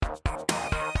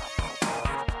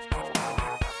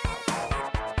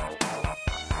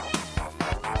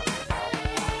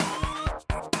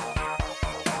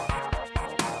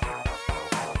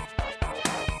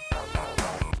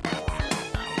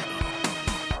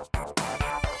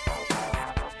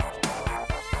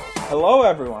Hello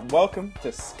everyone, welcome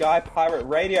to Sky Pirate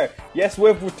Radio. Yes,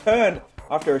 we've returned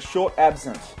after a short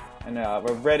absence, and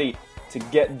we're ready to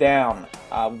get down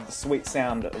with the sweet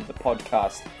sound of the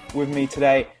podcast. With me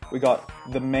today, we got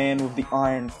the man with the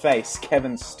iron face,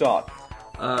 Kevin Stott.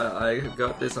 I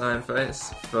got this iron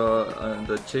face for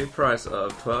the cheap price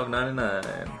of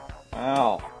 $12.99.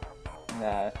 Wow.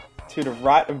 To the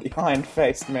right of the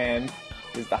iron-faced man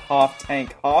is the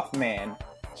half-tank, half-man,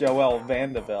 Joel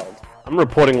Vandervelde. I'm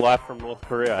reporting live from North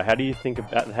Korea. How do you think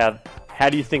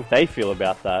do you think they feel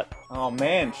about that? Oh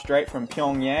man, straight from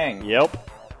Pyongyang. Yep.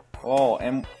 Oh,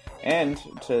 and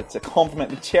to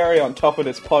compliment the cherry on top of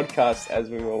this podcast, as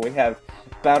we have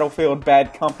Battlefield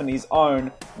Bad Company's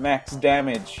own Max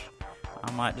Damage.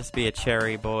 I might just be a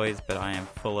cherry, boys, but I am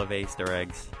full of Easter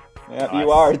eggs. Yep, Nice.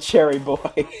 You are a cherry boy.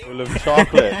 Full of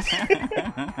chocolate.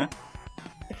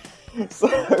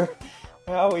 So,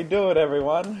 how we doing,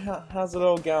 everyone? How's it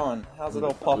all going? How's it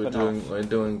all popping off? We're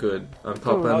doing good. I'm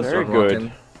popping. very I'm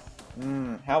good.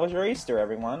 rocking. How was your Easter,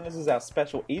 everyone? This is our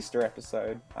special Easter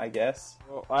episode, I guess.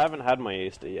 Well, I haven't had my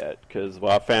Easter yet because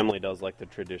our family does like the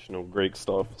traditional Greek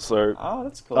stuff. So Oh,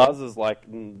 that's cool. ours is like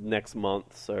next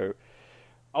month. So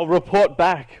I'll report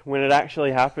back when it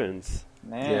actually happens.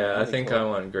 Man, Yeah, I that'd be think cool. I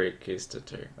want Greek Easter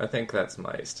too. I think that's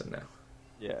my Easter now.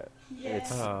 Yeah.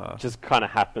 It's Oh. just kind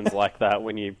of happens like that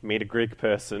when you meet a Greek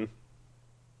person.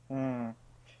 No,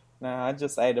 I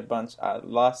just ate a bunch.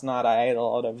 Last night I ate a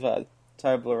lot of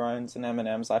Toblerones and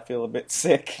M&Ms. I feel a bit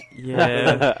sick.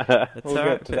 Yeah, it's We'll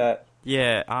alright, get to but- that.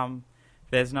 Yeah,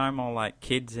 there's no more like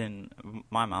kids in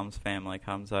my mum's family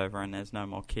comes over, and there's no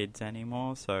more kids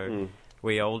anymore. So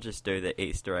we all just do the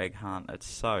Easter egg hunt. It's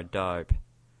so dope.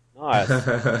 Nice.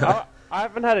 I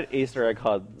haven't had an Easter egg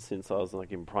hunt since I was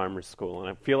like in primary school, and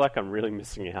I feel like I'm really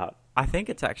missing out. I think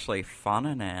it's actually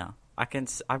funner now.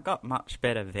 I've got much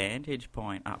better vantage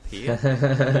point up here.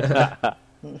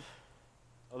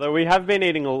 Although we have been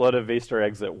eating a lot of Easter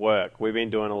eggs at work. We've been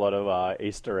doing a lot of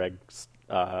Easter eggs.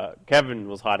 Kevin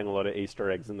was hiding a lot of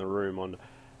Easter eggs in the room on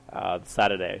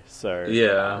Saturday. So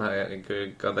Yeah,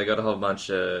 they got a whole bunch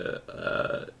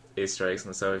of Easter eggs,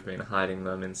 and so we've been hiding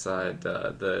them inside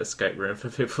the escape room for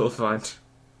people to find.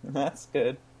 That's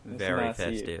good. That's Very nice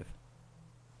of you. festive.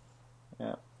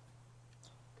 Yeah.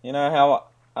 You know how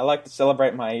I like to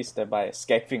celebrate my Easter by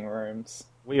escaping rooms.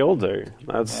 we all do.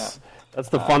 That's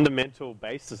the fundamental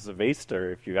basis of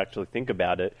Easter, if you actually think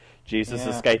about it. Jesus Yeah.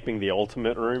 escaping the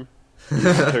ultimate room,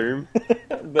 his tomb.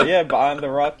 But yeah, behind the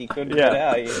rock, he couldn't Yeah. get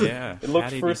out. He Yeah. looked How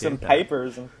did through you some do that?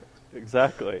 papers and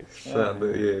Exactly. Found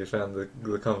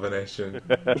the combination.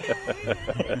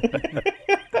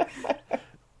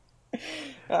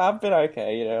 I've been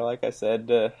okay, you know, like I said,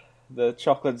 the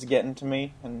chocolate's getting to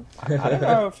me, and I don't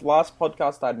know if last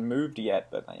podcast I'd moved yet,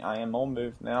 but I am all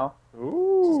moved now.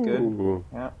 Ooh. good.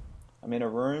 Yeah, I'm in a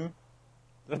room.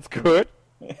 That's good.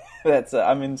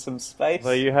 I'm in some space.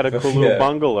 So you had a cool little Yeah.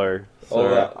 bungalow.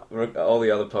 So All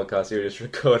the other podcasts you were just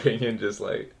recording and just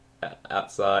like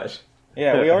outside.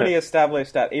 Yeah, we already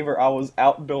established that either I was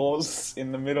outdoors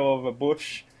in the middle of a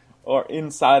bush or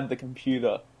inside the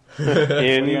computer. in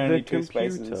the only the two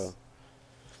computer. spaces.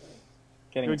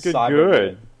 Getting Good.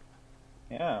 cyberbullied.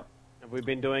 Yeah. Have we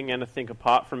been doing anything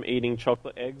apart from eating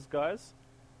chocolate eggs, guys?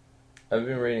 I've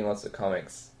been reading lots of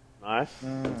comics. Nice.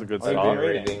 That's a good What have you start.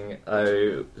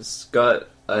 been reading?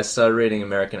 I started reading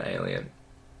American Alien,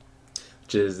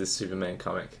 which is this Superman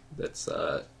comic that's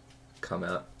come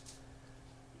out.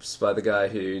 It's by the guy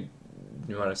who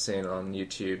you might have seen on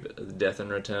YouTube, The Death and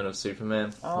Return of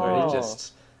Superman, where Oh. he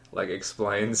just like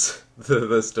explains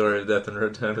the story of Death and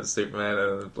Return of Superman,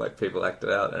 and like people act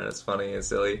it out, and it's funny and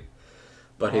silly.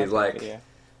 But he's like,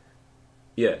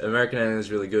 yeah, American Alien is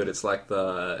really good. It's like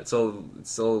it's all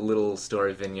little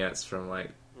story vignettes from like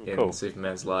in Cool.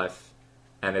 Superman's life,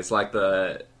 and it's like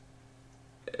the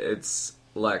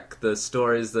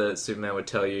stories that Superman would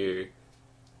tell you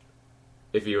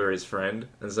if you were his friend,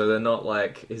 and so they're not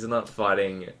like he's not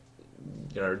fighting,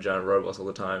 giant robots all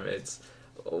the time. It's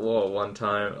one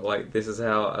time like this is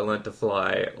how I learned to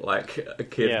fly. Like a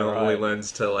kid Yeah, normally right.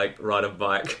 learns to like ride a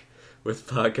bike. With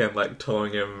Parkhead like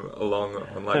towing him along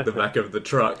on like the back of the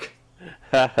truck.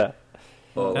 Or That's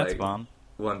like fun.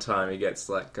 one time he gets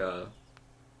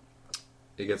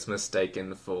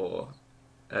mistaken for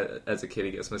as a kid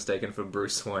he gets mistaken for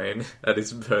Bruce Wayne at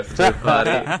his birthday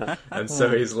party, and so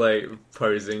he's like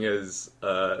posing as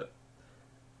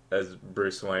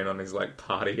Bruce Wayne on his like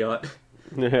party yacht,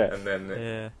 Yeah. and then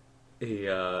Yeah. he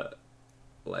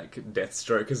like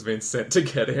Deathstroke has been sent to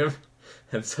get him.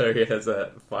 And so he has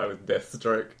a fight with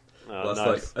Deathstroke. Oh, Lasts nice.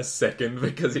 like a second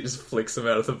because he just flicks him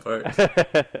out of the boat.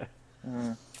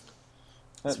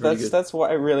 That's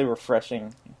what really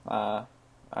refreshing.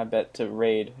 I bet to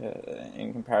read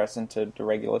in comparison to the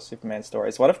regular Superman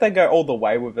stories. What if they go all the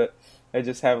way with it? They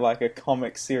just have like a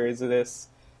comic series of this,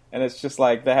 and it's just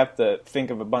like they have to think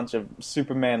of a bunch of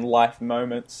Superman life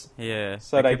moments. Yeah,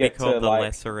 so it they could get be called to the like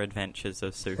Lesser Adventures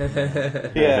of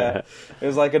Superman. yeah.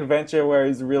 There's like an adventure where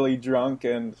he's really drunk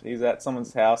and he's at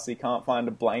someone's house. He can't find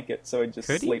a blanket, so he just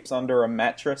sleeps under a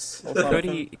mattress or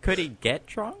something. Could he get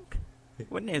drunk?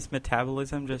 Wouldn't his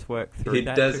metabolism just work through He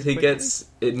that? does. He gets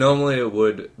it. Normally it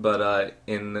would, but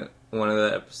in one of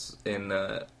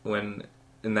the when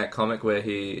in that comic where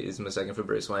he is mistaken for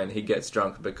Bruce Wayne, he gets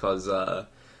drunk because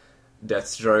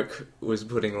Deathstroke was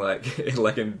putting like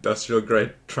industrial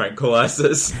grade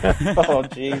tranquilizers. Oh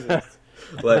Jesus!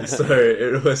 Like, so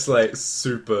it was like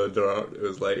super drunk. It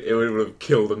was like it would have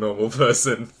killed a normal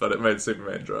person, but it made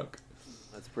Superman drunk.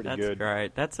 That's pretty That's good.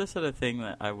 great. That's the sort of thing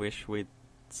that I wish we'd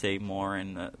see more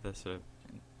in the sort of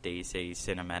DC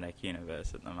cinematic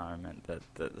universe at the moment. The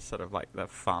sort of like the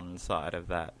fun side of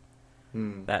that.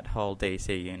 That whole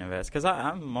DC universe, because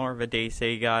I'm more of a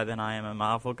DC guy than I am a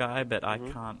Marvel guy, but I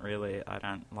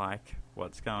don't like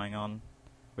what's going on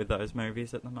with those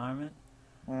movies at the moment.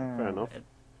 Fair enough.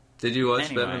 Did you watch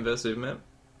Batman vs Superman?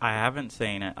 I haven't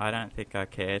seen it. I don't think I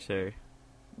care to.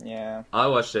 Yeah. I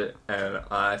watched it and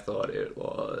I thought it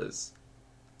was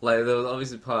like there was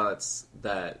obviously parts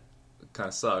that kind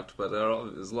of sucked, but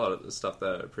there's a lot of the stuff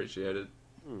that I appreciated.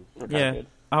 Okay, Yeah. good.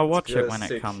 I'll watch it when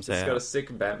it comes out. It's got a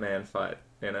sick Batman fight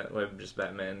in it, where just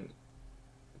Batman.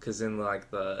 Because in like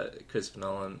the Christopher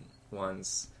Nolan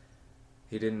ones,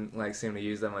 he didn't like seem to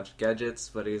use that much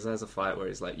gadgets, but he has a fight where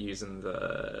he's like using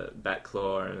the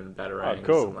Batclaw and Batarangs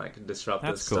and like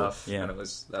disruptive stuff. Yeah. And that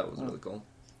was really cool.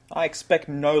 I expect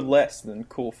no less than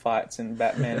cool fights in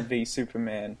Batman v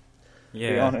Superman. Yeah.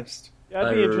 To be honest. Yeah,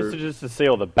 I'd be interested just to see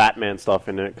all the Batman stuff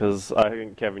in it, because I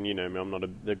think, Kevin, you know me, I'm not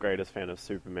the greatest fan of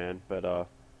Superman, but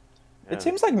it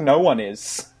seems like no one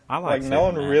is. I like no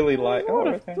one really like.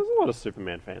 There's a lot of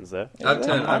Superman fans there.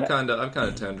 I've kind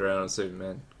of turned around on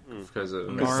Superman because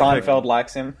Seinfeld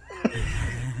likes him.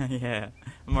 Yeah,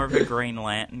 I'm more of a Green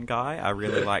Lantern guy. I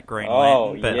really like Green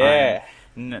Lantern. But yeah.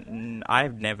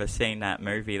 I've never seen that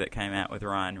movie that came out with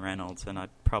Ryan Reynolds, and I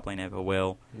probably never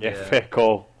will. Yeah, fair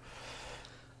call.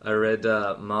 I read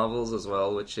Marvels as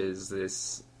well, which is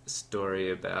this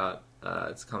story about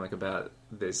it's a comic about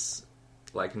this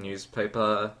like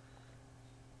newspaper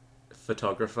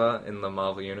photographer in the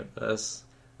Marvel universe,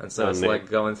 and so it's like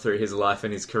going through his life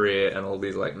and his career and all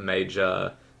these like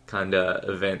major kind of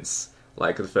events,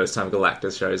 like the first time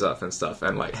Galactus shows up and stuff,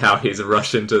 and like how he's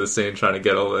rushed into the scene trying to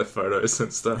get all their photos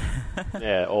and stuff.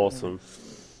 Yeah, awesome.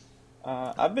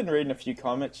 I've been reading a few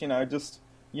comics, just...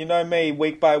 You know me,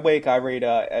 week by week I read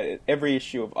every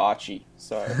issue of Archie,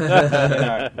 so,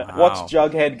 what's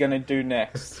Jughead gonna do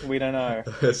next? We don't know.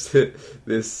 I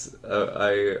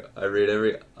read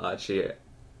every Archie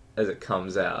as it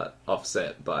comes out,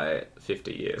 offset by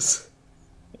 50 years.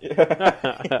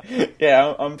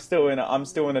 Yeah, I'm still in the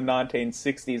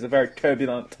 1960s, a very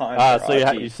turbulent time for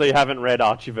Archie. So you haven't read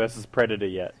Archie versus Predator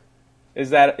yet?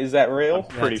 Is that real?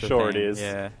 I'm pretty sure it is.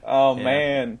 Yeah. Oh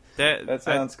man, that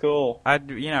sounds cool.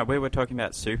 We were talking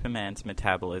about Superman's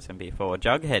metabolism before.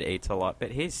 Jughead eats a lot,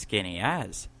 but he's skinny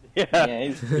as.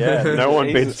 Yeah, no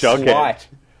one beats Jughead. Slight.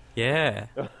 Yeah.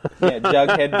 Yeah,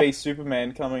 Jughead v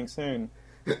Superman coming soon.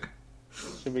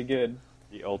 Should be good.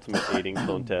 The ultimate eating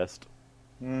contest.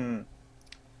 So,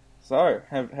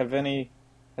 has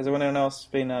anyone else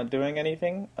been doing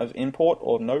anything of import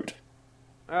or note?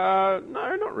 No,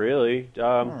 not really.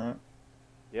 Alright.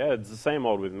 Yeah, it's the same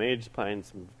old with me, just playing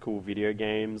some cool video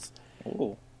games.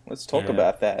 Ooh, let's talk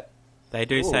about that. They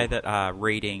do say that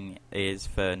reading is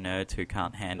for nerds who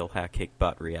can't handle how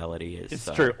kick-butt reality is. It's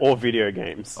true, or video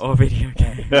games. Or video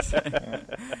games.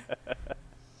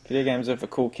 Video games are for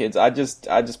cool kids. I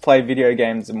just play video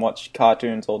games and watch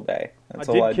cartoons all day. That's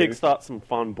all I did kickstart some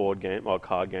fun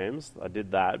card games. I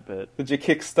did that, but... Did you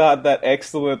kickstart that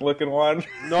excellent looking one?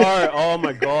 No, oh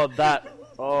my god, that...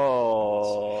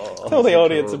 Oh... Tell the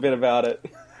audience a bit about it.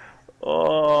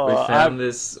 Oh... We found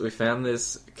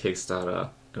this Kickstarter,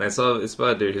 and it's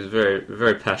by a dude who's very,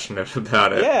 very passionate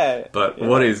about it. Yeah. But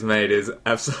what he's made is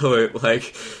absolute,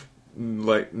 like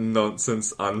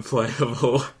nonsense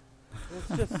unplayable.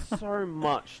 There's just so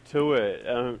much to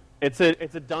it. It's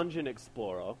a dungeon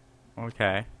explorer.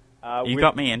 Okay. You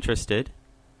got me interested.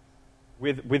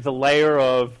 With a layer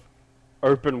of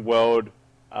open world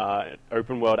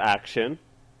action.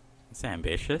 It's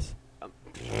ambitious.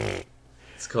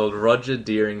 It's called Roger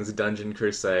Deering's Dungeon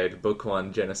Crusade, Book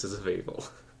 1, Genesis of Evil.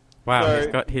 Wow, So he's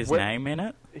got his name in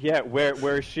it? Yeah,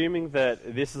 we're assuming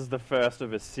that this is the first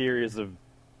of a series of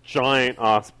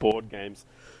giant-ass board games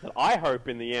that I hope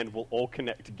in the end will all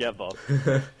connect together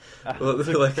Well,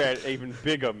 to like, create even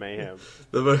bigger mayhem.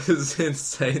 the most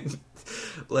insane,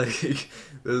 like,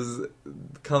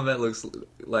 combat looks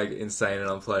like insane and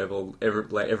unplayable.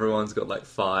 Everyone's got like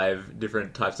 5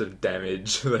 different types of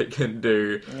damage they can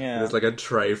do. Yeah. There's like a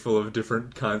tray full of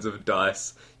different kinds of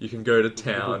dice. You can go to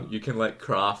town. You can like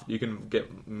craft. You can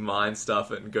mine stuff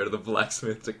and go to the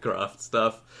blacksmith to craft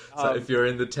stuff. So if you're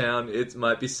in the town, it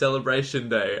might be celebration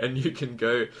day, and you can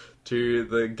go to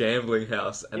the gambling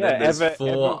house, and then there's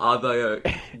 4 other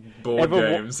board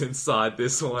games inside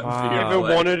this one. Ever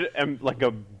wanted like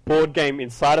a board game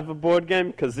inside of a board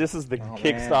game? Because this is the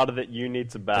Kickstarter that you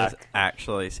need to back. This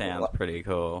actually sounds pretty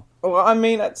cool. Well, I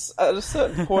mean, at a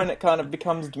certain point, it kind of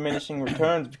becomes diminishing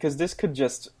returns, because this could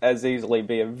just as easily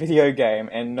be a video game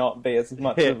and not be as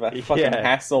much of a fucking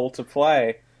hassle to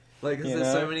play. Like,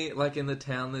 there's so many, like, in the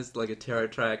town, there's, like, a tarot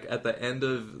track. At the end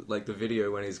of, like, the video,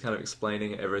 when he's kind of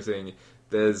explaining everything,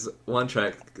 there's one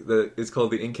track that is called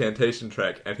the incantation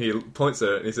track, and he points at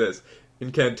it and he says,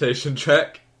 "Incantation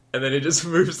track," and then he just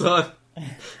moves on.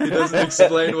 He doesn't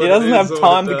explain what it is. He doesn't have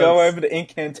time to go does. over the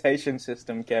incantation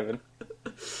system, Kevin.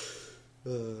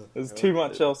 There's too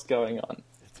much else going on.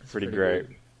 It's pretty great.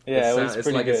 Yeah, it was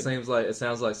pretty good. It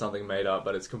sounds like something made up,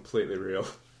 but it's completely real.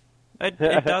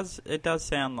 It does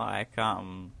sound like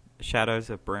Shadows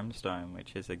of Brimstone,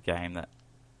 which is a game that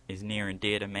is near and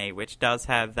dear to me, which does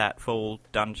have that full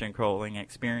dungeon crawling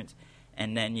experience.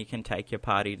 And then you can take your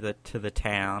party to the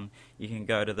town. You can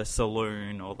go to the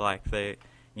saloon or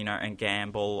and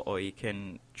gamble, or you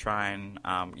can try and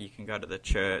you can go to the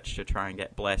church to try and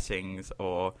get blessings,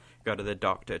 or go to the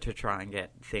doctor to try and get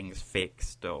things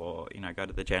fixed, or go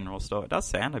to the general store. It does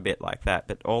sound a bit like that,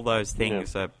 but all those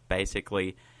things are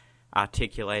basically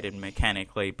articulated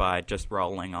mechanically by just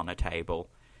rolling on a table.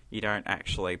 You don't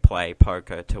actually play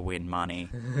poker to win money.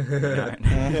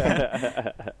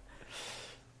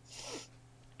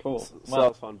 Cool. So that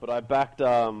was fun. But I backed.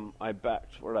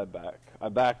 What did I back? I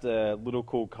backed a little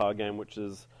cool card game which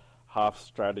is half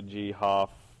strategy, half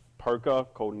poker,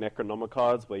 called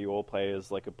Necronomicards, where you all play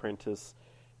as like apprentice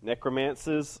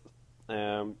necromancers.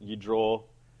 You draw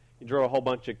a whole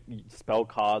bunch of spell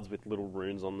cards with little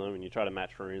runes on them, and you try to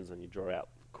match runes, and you draw out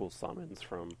cool summons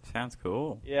from. Sounds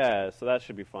cool. Yeah, so that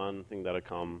should be fun. I think that'll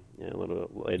come a little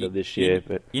later this year.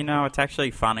 But it's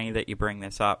actually funny that you bring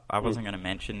this up. I wasn't going to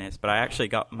mention this, but I actually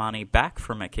got money back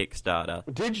from a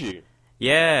Kickstarter. Did you?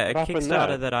 Yeah, a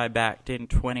Kickstarter that I backed in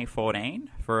 2014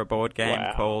 for a board game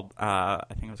called, I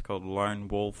think it was called Lone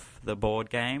Wolf, the board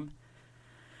game.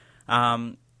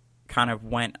 Kind of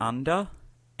went under.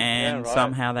 And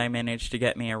somehow they managed to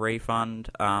get me a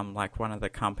refund. Like one of the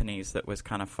companies that was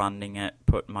kind of funding it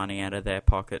put money out of their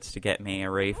pockets to get me a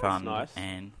refund. That's nice.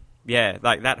 And yeah,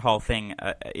 like that whole thing.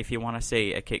 If you want to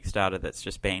see a Kickstarter that's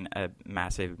just been a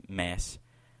massive mess,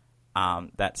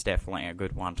 that's definitely a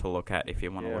good one to look at if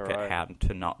you want to look at how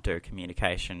to not do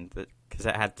communication. Because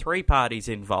it had 3 parties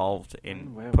involved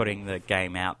in putting the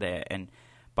game out there, and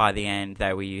by the end,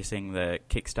 they were using the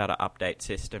Kickstarter update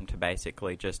system to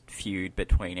basically just feud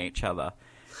between each other.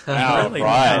 In really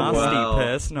nasty,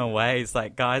 personal ways.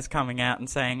 Like, guys coming out and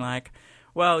saying, like,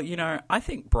 well, I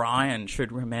think Brian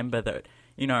should remember that,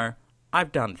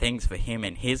 I've done things for him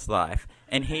in his life,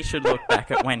 and he should look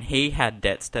back at when he had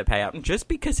debts to pay up. And just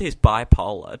because he's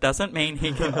bipolar doesn't mean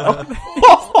he can...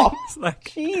 like,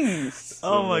 jeez.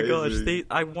 Oh my gosh,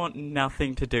 I want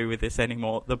nothing to do with this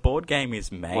anymore. The board game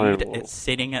is made. It's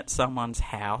sitting at someone's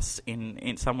house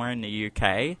in somewhere in the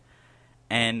UK,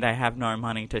 and they have no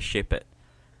money to ship it.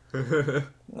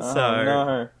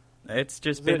 No. It's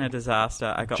just been a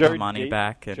disaster. I got my money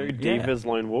back. And, Joe Diva's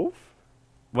Lone Wolf?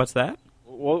 What's that?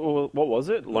 What was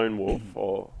it? Lone Wolf?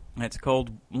 Or... It's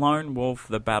called Lone Wolf,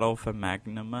 The Battle for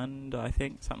Magnamund, I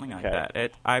think. Something like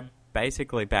that. I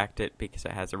basically backed it because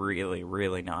it has a really,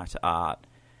 really nice art.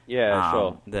 Yeah,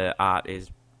 sure. The art is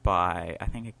by, I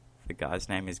think the guy's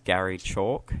name is Gary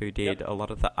Chalk, who did a lot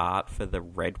of the art for the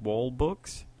Redwall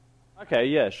books. Okay,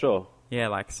 yeah, sure. Yeah,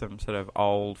 like some sort of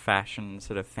old-fashioned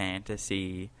sort of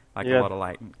fantasy, like a lot of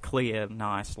like clear,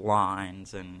 nice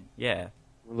lines, and yeah.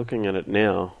 We're looking at it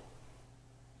now.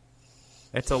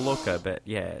 It's a looker, but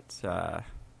yeah, it's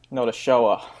not a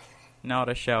shower. Not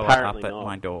a shower Apparently up at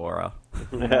my door.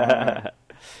 The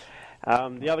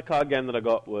other card game that I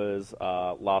got was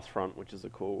Last Front, which is a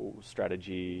cool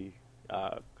strategy.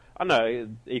 I don't know,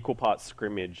 equal parts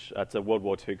scrimmage. It's a World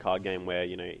War II card game where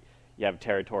you have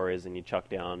territories and you chuck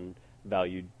down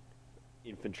valued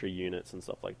infantry units and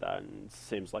stuff like that, and it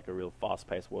seems like a real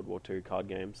fast-paced World War II card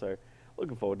game. So,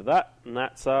 looking forward to that, and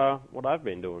that's what I've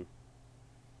been doing.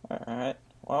 All right.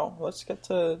 Well, let's get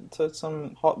to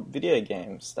some hot video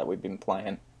games that we've been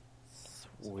playing.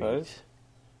 Sweet.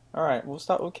 All right, we'll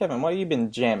start with Kevin. What have you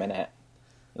been jamming at,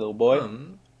 little boy? I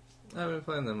haven't been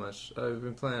playing that much.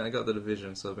 I got The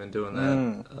Division, so I've been doing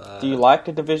that. Do you like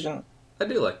The Division? I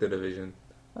do like The Division.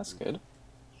 That's good.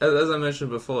 As I mentioned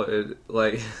before,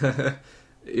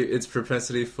 its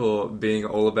propensity for being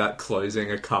all about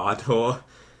closing a car door.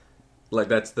 Like,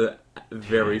 that's the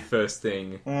very first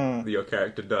thing your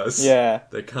character does. Yeah.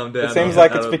 They come down. It seems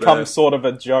like it's become sort of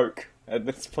a joke at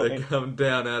this point. They come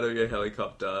down out of your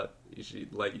helicopter.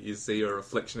 You see your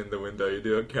reflection in the window. You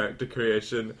do a character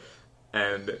creation,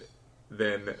 and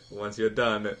then once you're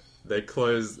done, they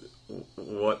close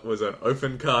what was an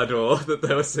open car door that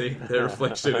they were seeing their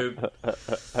reflection in.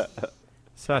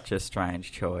 Such a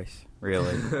strange choice,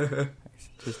 really.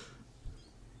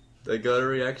 They got a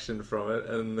reaction from it,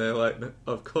 and they're like,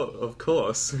 of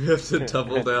course, we have to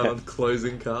double down on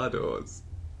closing car doors.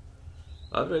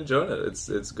 I've been enjoying it.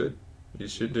 It's good. You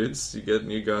shoot dudes, you get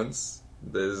new guns.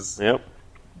 There's all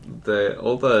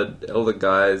the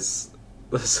guys.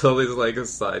 There's all these like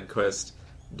side quest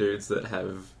dudes that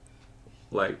have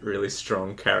like really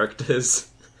strong characters.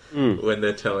 When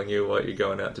they're telling you what you're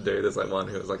going out to do. There's like one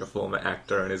who was like a former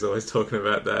actor, and he's always talking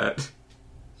about that.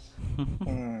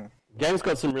 Game's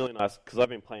got some really nice, because I've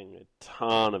been playing a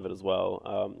ton of it as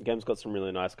well. Game's got some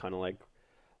really nice kind of like,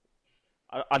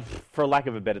 for lack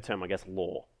of a better term, I guess,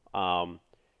 lore. All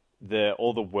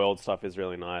the world stuff is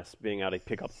really nice. Being able to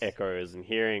pick up echoes and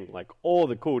hearing like all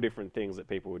the cool different things that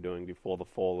people were doing before the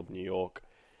fall of New York.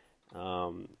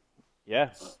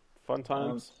 Yeah, fun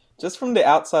times. Just from the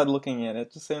outside looking in,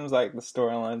 it just seems like the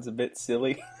storyline's a bit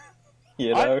silly.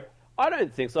 You know? I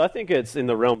don't think so. I think it's in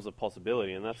the realms of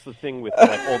possibility, and that's the thing with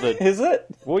like all the. Is it?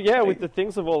 Well, yeah, with the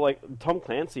things of all like Tom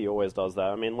Clancy always does that.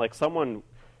 I mean, like someone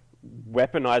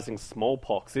weaponizing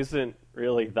smallpox isn't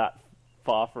really that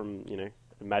far from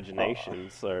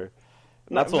imagination. So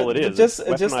that's all it is. Just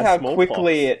how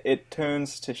quickly it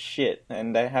turns to shit,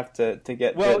 and they have to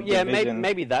get. Well, yeah,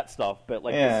 maybe that stuff, but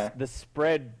like the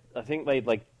spread. I think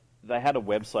they had a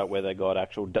website where they got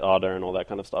actual data and all that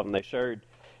kind of stuff, and they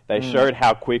showed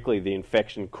how quickly the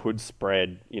infection could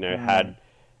spread.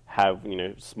 Have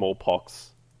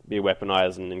smallpox be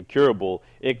weaponized and incurable.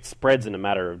 It spreads in a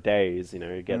matter of days.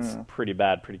 It gets pretty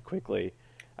bad pretty quickly.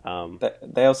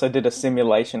 They also did a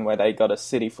simulation where they got a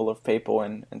city full of people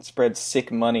and spread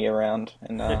sick money around,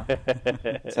 and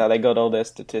that's how they got all their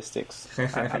statistics.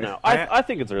 I know. I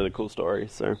think it's a really cool story.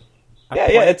 So.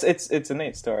 It's a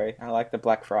neat story. I like the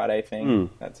Black Friday thing.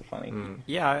 That's a funny.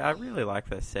 Yeah, I really like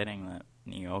the setting that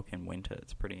New York in winter.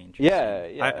 It's pretty interesting.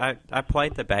 Yeah. I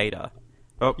played the beta.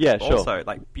 But sure. Also,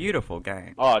 like, beautiful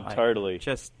game. Oh, like, totally.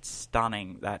 Just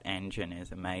stunning. That engine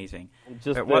is amazing. And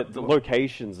just the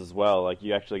locations as well. Like,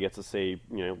 you actually get to see,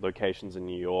 locations in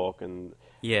New York. And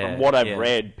from what I've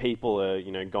read, people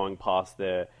are, going past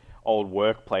their old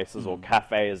workplaces or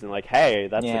cafes and like, hey,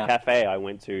 that's the cafe I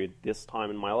went to this time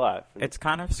in my life. And it's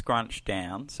kind of scrunched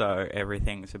down, so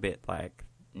everything's a bit like,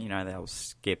 they'll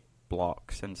skip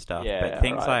blocks and stuff. Yeah, but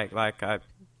things right. like the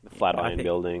Flatiron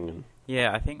Building. And...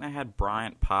 Yeah, I think they had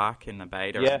Bryant Park in the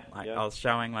beta. Yeah, and, I was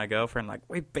showing my girlfriend, like,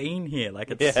 we've been here.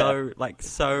 Like, it's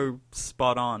so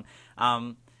spot on.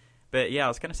 But yeah, I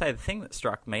was going to say, the thing that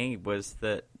struck me was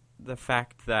that the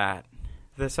fact that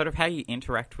the sort of how you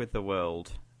interact with the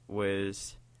world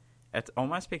was, it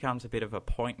almost becomes a bit of a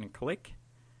point and click.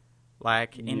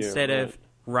 Like, instead of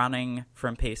running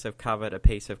from piece of cover to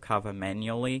piece of cover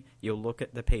manually, you'll look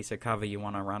at the piece of cover you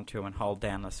want to run to and hold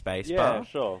down the space bar. Yeah,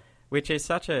 sure. Which is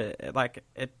such a, like,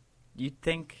 you'd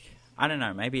think, I don't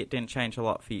know, maybe it didn't change a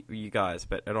lot for you guys,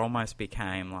 but it almost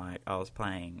became like I was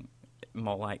playing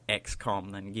more like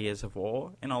XCOM than Gears of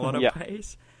War in a lot of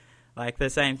ways. Like, the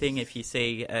same thing, if you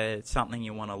see something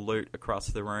you want to loot across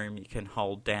the room, you can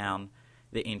hold down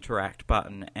the interact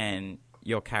button and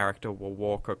your character will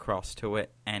walk across to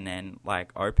it and then,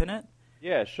 like, open it.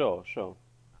 Yeah, sure.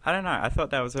 I don't know, I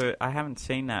thought that was I haven't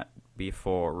seen that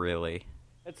before, really.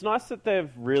 It's nice that they've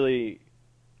really,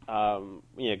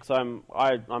 because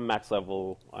I'm max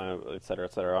level, et cetera.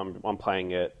 I'm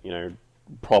playing it,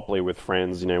 properly with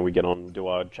friends. We get on, do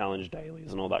our challenge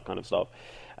dailies and all that kind of stuff.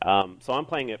 So I'm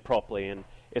playing it properly, and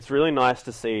it's really nice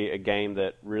to see a game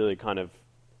that really kind of,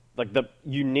 like,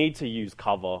 you need to use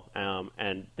cover,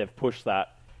 and they've pushed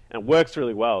that, and it works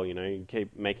really well. You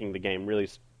keep making the game really,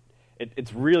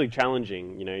 it's really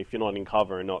challenging. If you're not in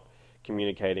cover and not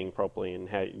communicating properly and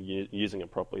how you're using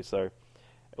it properly. So it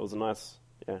was a nice,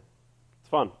 it's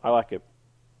fun. I like it.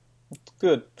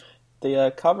 Good.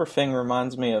 The cover thing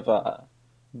reminds me of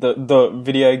the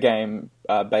video game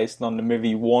based on the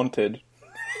movie Wanted.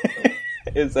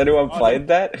 Has anyone played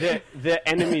that? The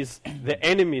enemies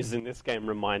in this game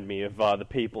remind me of the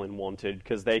people in Wanted,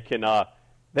 because they can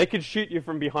shoot you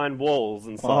from behind walls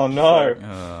and such. Oh no!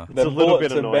 So it's the a little bit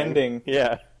bullets are annoying. bending.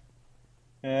 Yeah.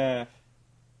 Yeah.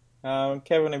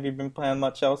 Kevin, have you been playing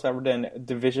much else other than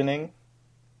Divisioning?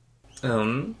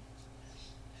 No.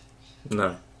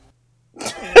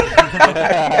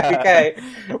 Okay,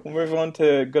 we'll move on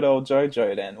to good old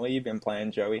Jojo then. What have you been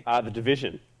playing, Joey? The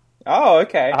Division. Oh,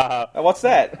 okay. What's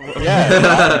that?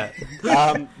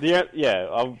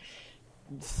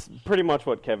 It's pretty much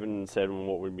what Kevin said and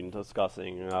what we've been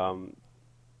discussing.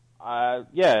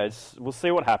 We'll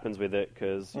see what happens with it,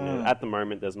 because at the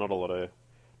moment there's not a lot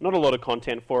of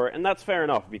content for it, and that's fair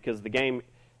enough, because the game,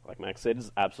 like Max said,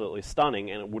 is absolutely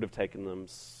stunning, and it would have taken them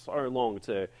so long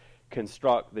to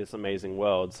construct this amazing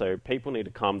world. So people need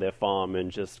to calm their farm and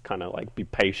just kind of like be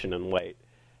patient and wait.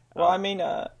 Well, I mean,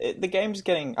 the game's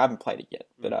getting... I haven't played it yet,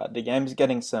 but the game's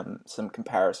getting some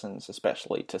comparisons,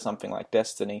 especially to something like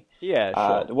Destiny.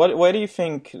 Yeah, sure. Where do you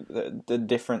think the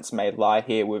difference may lie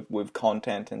here with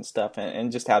content and stuff,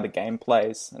 and just how the game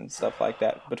plays and stuff like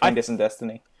that between this and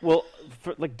Destiny? Well,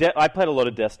 I played a lot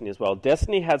of Destiny as well.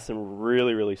 Destiny had some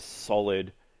really, really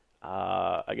solid,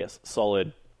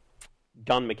 solid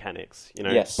gun mechanics,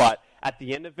 Yes. But at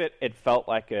the end of it, it felt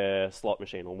like a slot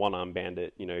machine or one-arm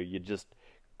bandit. You're just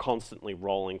constantly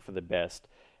rolling for the best.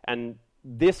 And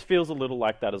this feels a little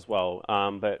like that as well.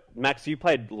 But Max, you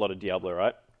played a lot of Diablo,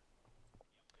 right?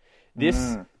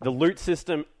 The loot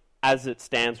system as it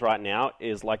stands right now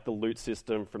is like the loot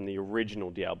system from the original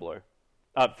Diablo.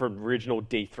 From original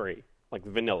D3, like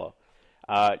the vanilla.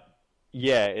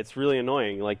 It's really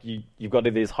annoying. Like, you've got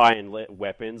these high-end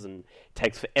weapons, and it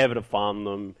takes forever to farm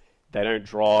them. They don't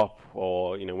drop,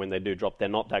 or, when they do drop, they're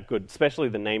not that good, especially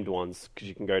the named ones, because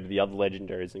you can go to the other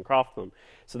legendaries and craft them.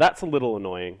 So that's a little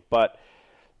annoying, but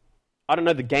I don't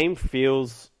know, the game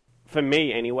feels, for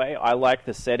me anyway, I like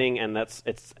the setting, and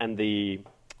the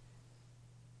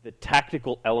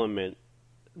tactical element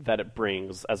that it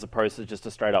brings, as opposed to just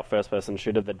a straight-up first-person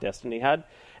shooter that Destiny had,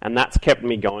 and that's kept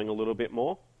me going a little bit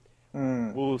more.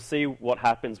 We'll see what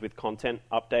happens with content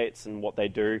updates and what they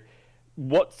do.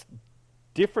 What's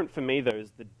different for me, though,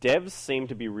 is the devs seem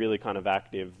to be really kind of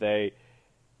active.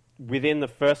 Within the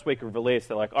first week of release,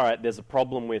 they're like, all right, there's a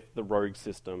problem with the rogue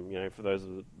system. For those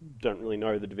who don't really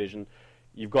know the Division,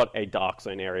 you've got a dark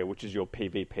zone area, which is your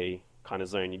PvP kind of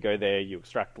zone. You go there, you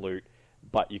extract loot,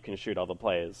 but you can shoot other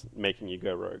players, making you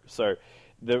go rogue. So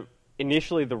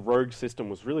initially, the rogue system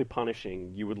was really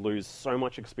punishing. You would lose so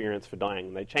much experience for dying,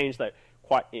 and they changed that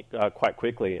quite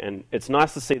quickly, and it's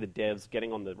nice to see the devs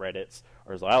getting on the Reddits,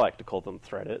 or as I like to call them,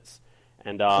 Threadits,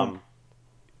 and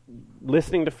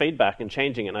listening to feedback and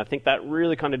changing it. And I think that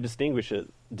really kind of distinguishes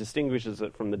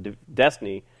it from the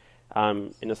Destiny,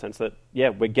 in a sense that,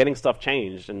 we're getting stuff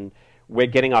changed, and we're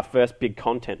getting our first big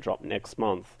content drop next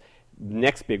month,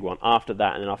 next big one after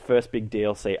that, and then our first big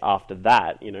DLC after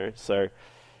that, so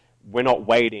we're not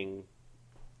waiting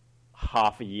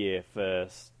half a year for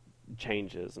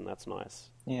changes, and that's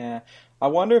nice. Yeah, I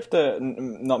wonder if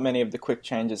not many of the quick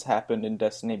changes happened in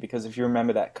Destiny, because if you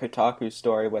remember that Kotaku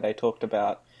story where they talked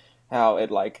about how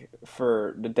it, like,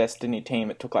 for the Destiny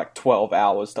team, it took like 12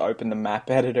 hours to open the map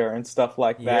editor and stuff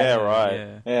like that. Yeah,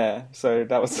 right. Yeah, so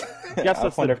that was... I guess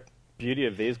that's the beauty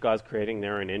of these guys creating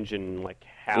their own engine, like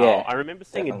how... Yeah, I remember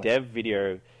seeing a dev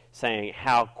video saying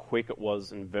how quick it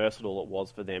was and versatile it was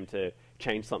for them to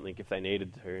change something if they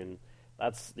needed to, and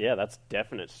that's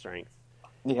definite strength.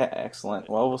 Yeah, excellent.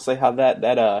 Well, we'll see how that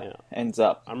ends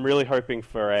up. I'm really hoping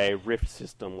for a Rift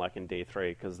system like in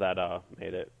D3, because that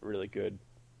made it really good.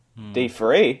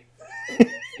 D3?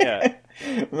 Yeah.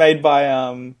 Made by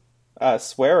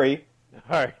Swery.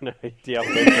 Oh, no,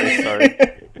 Diablo 3, sorry.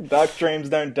 Dark dreams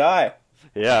don't die.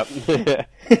 Yeah.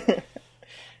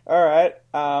 All right.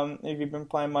 Have you been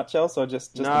playing much else, or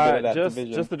just a bit of that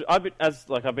Division?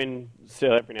 I've been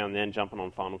still every now and then jumping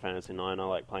on Final Fantasy 9. I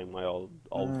like playing my old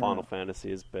Final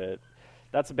Fantasies, but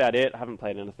that's about it. I haven't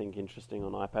played anything interesting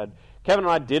on iPad. Kevin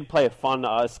and I did play a fun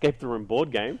Escape the Room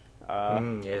board game.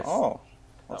 Yes. Oh,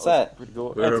 what's that? Pretty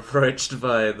cool. We were approached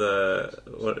by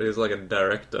what is like a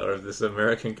director of this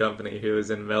American company who was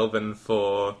in Melbourne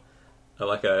for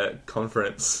a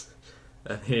conference,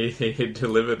 and he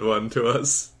delivered one to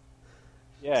us.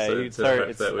 Yeah, it's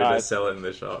that we just sell it in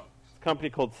the shop. It's a company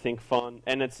called ThinkFun,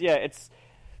 and it's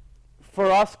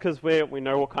for us, because we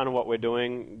know what we're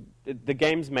doing. The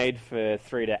game's made for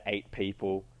 3 to 8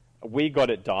 people. We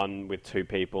got it done with 2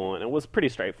 people, and it was pretty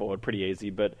straightforward, pretty easy.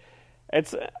 But I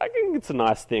think it's a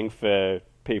nice thing for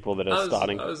people that are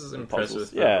starting. I was impressed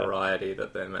puzzles. with the variety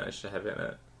that they managed to have in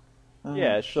it.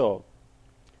 Yeah, sure.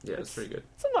 Yeah, it's pretty good.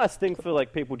 It's a nice thing for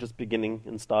like people just beginning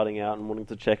and starting out and wanting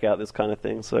to check out this kind of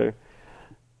thing. So,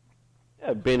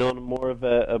 yeah, been on more of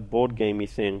a board gamey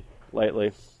thing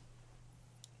lately.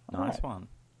 Nice one.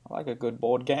 I like a good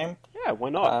board game. Yeah, why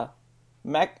not?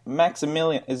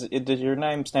 Maximilian, does your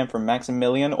name stand for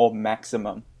Maximilian or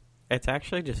Maximum? It's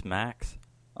actually just Max.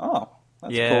 Oh,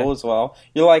 that's cool as well.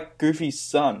 You're like Goofy's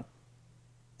son.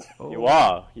 You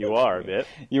are a bit.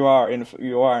 You are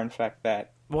in fact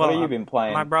that. Well, what have you been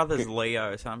playing? My brother's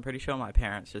Leo, so I'm pretty sure my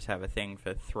parents just have a thing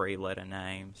for 3-letter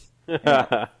names.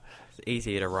 Yeah. It's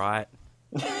easier to write.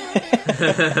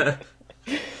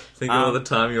 Think of all the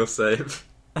time you'll save.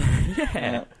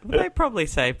 Yeah. They probably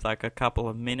saved like a couple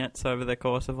of minutes over the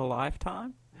course of a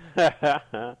lifetime.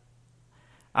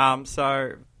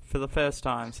 So, for the first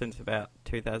time since about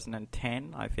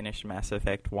 2010, I finished Mass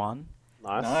Effect 1.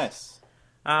 Nice.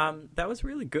 That was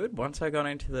really good. Once I got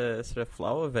into the sort of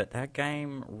flow of it, that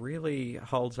game really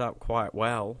holds up quite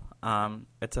well.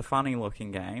 It's a funny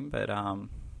looking game, but and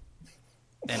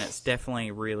it's definitely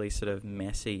really sort of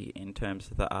messy in terms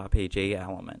of the RPG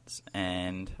elements.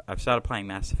 And I've started playing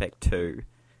Mass Effect 2,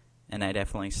 and they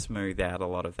definitely smooth out a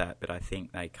lot of that, but I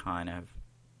think they kind of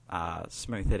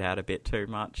smooth it out a bit too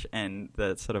much, and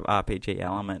the sort of RPG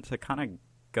elements are kind of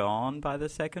gone by the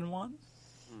second one.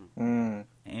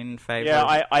 In favor. Yeah,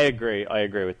 I agree. I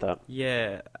agree with that.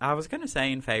 Yeah, I was going to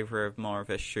say in favor of more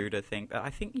of a shooter thing, but I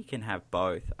think you can have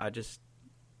both.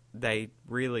 They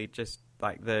really just,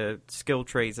 like, the skill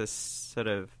trees are sort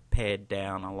of pared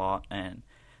down a lot, and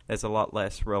there's a lot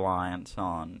less reliance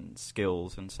on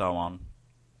skills and so on,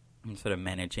 and sort of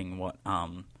managing what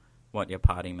your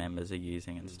party members are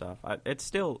using and stuff. It's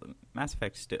still, Mass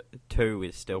Effect 2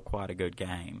 is still quite a good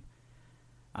game.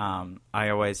 I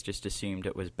always just assumed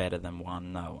it was better than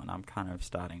 1, though, and I'm kind of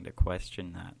starting to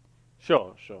question that.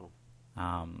 Sure.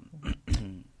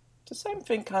 The same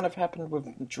thing kind of happened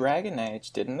with Dragon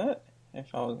Age, didn't it?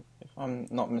 If I'm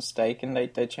not mistaken, they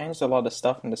changed a lot of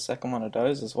stuff in the second one of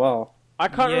those as well. I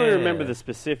can't really remember the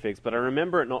specifics, but I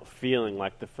remember it not feeling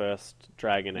like the first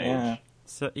Dragon Age.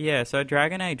 So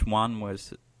Dragon Age 1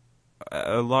 was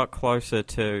a lot closer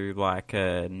to like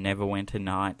a Neverwinter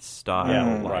Nights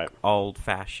style,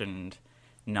 old-fashioned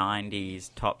 90s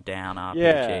top-down RPG.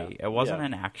 Yeah. It wasn't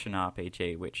an action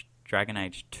RPG, which Dragon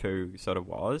Age 2 sort of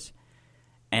was.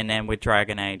 And then with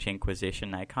Dragon Age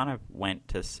Inquisition, they kind of went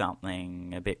to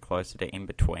something a bit closer to in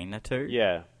between the two.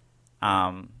 Yeah.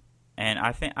 And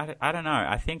I think, I don't know,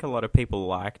 I think a lot of people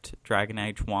liked Dragon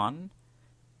Age 1.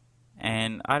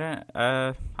 And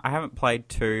I haven't played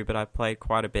 2, but I played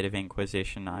quite a bit of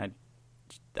Inquisition.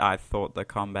 I thought the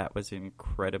combat was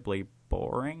incredibly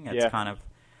boring. It's kind of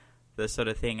the sort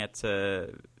of thing, it's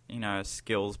a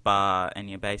skills bar, and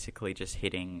you're basically just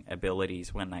hitting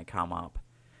abilities when they come up.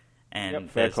 And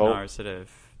there's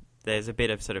there's a bit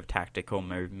of sort of tactical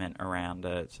movement around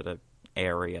a sort of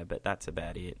area, but that's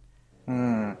about it.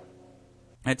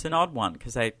 It's an odd one,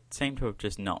 because they seem to have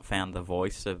just not found the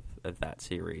voice of that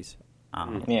series.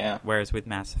 Whereas with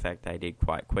Mass Effect, they did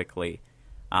quite quickly.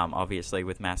 Obviously,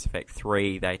 with Mass Effect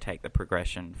 3, they take the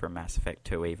progression from Mass Effect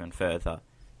 2 even further.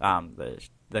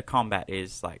 The combat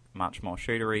is like much more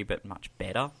shootery, but much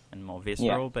better and more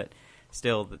visceral, but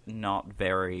still not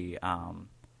very...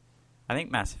 I think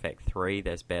Mass Effect 3,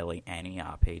 there's barely any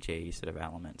RPG sort of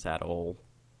elements at all,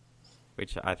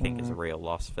 which I think is a real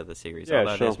loss for the series.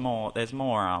 Although there's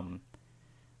more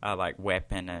like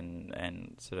weapon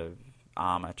and sort of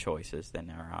armor choices than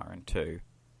there are in 2.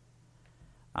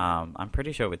 I'm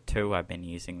pretty sure with 2 I've been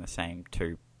using the same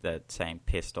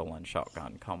pistol and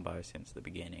shotgun combo since the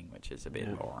beginning, which is a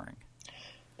bit boring.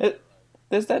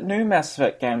 There's that new Mass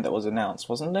Effect game that was announced,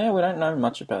 wasn't there? We don't know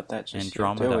much about that just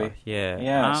Andromeda, yet, do we?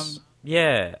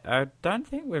 Yes. I don't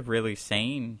think we've really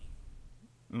seen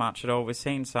much at all. We've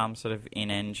seen some sort of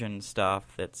in-engine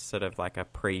stuff that's sort of like a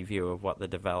preview of what the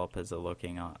developers are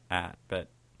looking at, but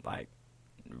like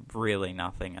really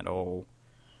nothing at all.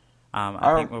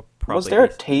 I think we'll probably... Was there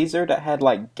a teaser that had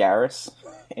like Garrus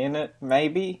in it,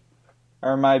 maybe?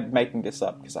 Or am I making this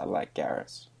up because I like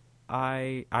Garrus?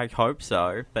 I hope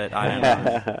so, but I don't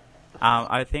know.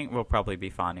 I think we'll probably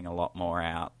be finding a lot more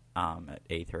out at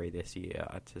E3 this year,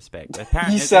 I suspect.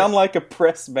 Apparently, you sound like a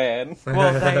press man.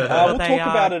 Well, we'll talk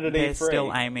about it at they're E3. They're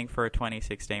still aiming for a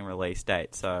 2016 release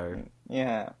date, so...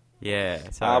 Yeah.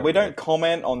 So we don't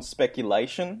comment on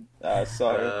speculation,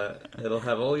 so... It'll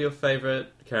have all your favourite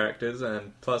characters,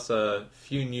 and plus a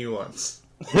few new ones.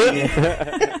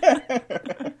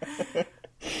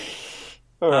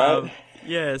 Alright.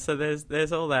 Yeah, so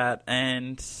there's all that,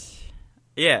 and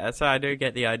yeah, so I do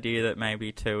get the idea that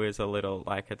maybe 2 is a little,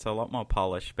 like, it's a lot more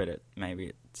polished, but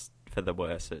maybe it's for the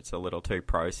worse. It's a little too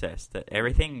processed. That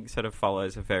everything sort of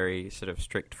follows a very sort of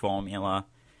strict formula.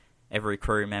 Every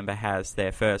crew member has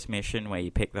their first mission where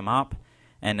you pick them up,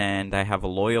 and then they have a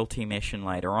loyalty mission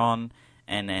later on,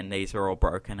 and then these are all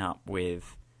broken up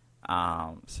with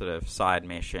sort of side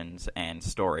missions and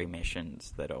story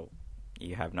missions that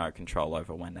you have no control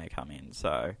over when they come in.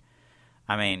 So,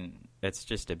 I mean, it's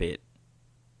just a bit...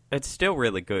 It's still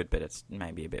really good, but it's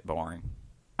maybe a bit boring.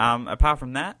 Apart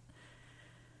from that,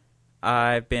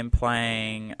 I've been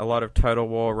playing a lot of Total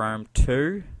War Rome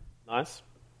 2. Nice.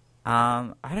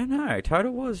 I don't know.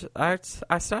 Total War's... I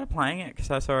started playing it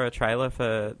because I saw a trailer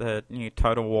for the new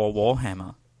Total War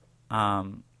Warhammer,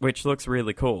 which looks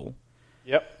really cool.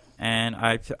 Yep. And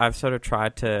I've sort of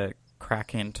tried to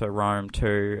crack into Rome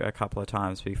 2 a couple of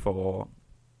times before,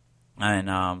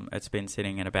 and it's been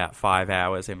sitting at about 5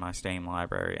 hours in my Steam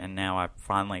library, and now I've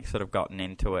finally sort of gotten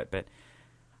into it, but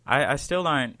I still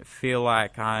don't feel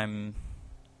like I'm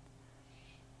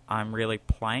really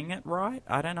playing it right.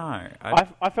 I don't know.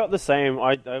 I felt the same.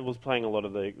 I was playing a lot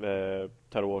of the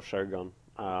Total War Shogun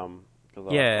because of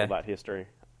that history.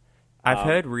 I've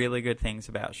heard really good things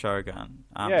about Shogun.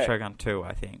 Shogun 2,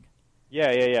 I think.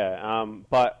 Yeah.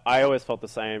 But I always felt the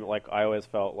same. Like, I always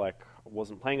felt like I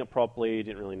wasn't playing it properly,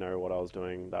 didn't really know what I was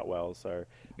doing that well, so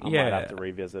I might have to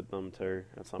revisit them too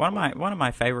at some point. One of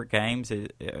my favourite games, is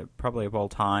probably of all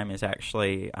time, is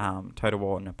actually Total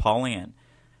War Napoleon,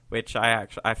 which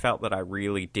I felt that I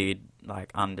really did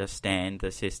like understand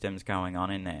the systems going on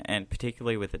in there, and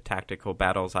particularly with the tactical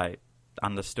battles, I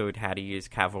understood how to use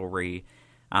cavalry,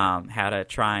 how to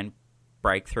try and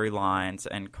break through lines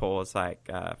and cause like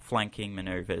flanking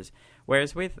maneuvers.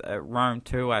 Whereas with Rome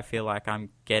 2, I feel like I'm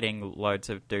getting loads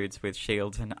of dudes with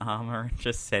shields and armor and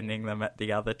just sending them at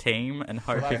the other team and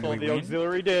hoping we win. The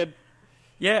auxiliary did.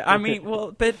 Yeah, I mean,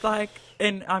 well, but like,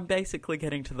 and I'm basically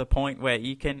getting to the point where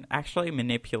you can actually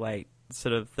manipulate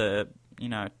sort of the,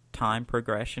 time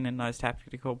progression in those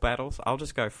tactical battles. I'll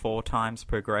just go 4 times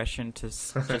progression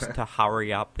just to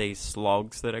hurry up these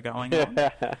slogs that are going on.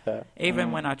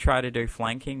 Even when I try to do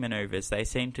flanking maneuvers, they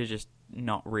seem to just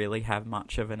not really have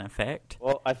much of an effect.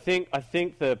 Well, I think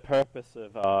the purpose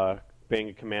of being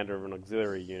a commander of an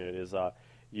auxiliary unit is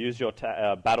use your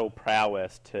battle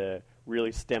prowess to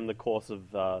really stem the course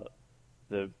of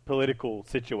the political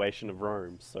situation of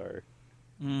Rome. So.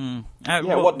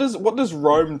 What does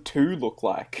Rome 2 look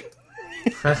like?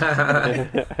 You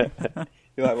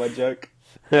like my joke?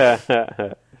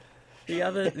 The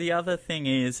other thing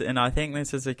is, and I think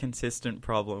this is a consistent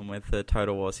problem with the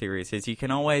Total War series, is you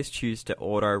can always choose to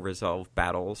auto-resolve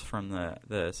battles from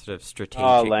the sort of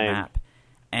strategic map.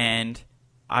 And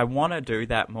I want to do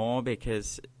that more,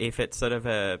 because if it's sort of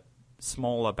a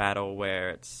smaller battle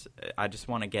where I just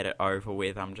want to get it over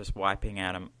with, I'm just wiping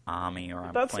out an army, or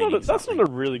I'm that's not a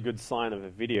really good sign of a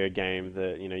video game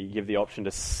that you give the option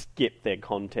to skip their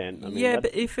content. I mean,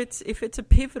 but if it's a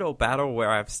pivotal battle where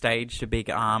I've staged a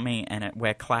big army and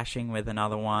we're clashing with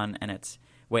another one and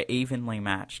we're evenly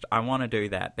matched, I want to do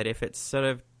that. But if it's sort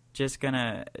of just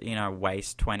gonna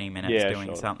waste 20 minutes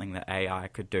doing something that AI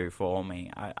could do for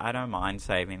me, I don't mind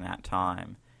saving that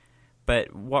time.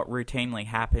 But what routinely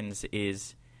happens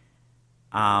is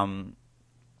the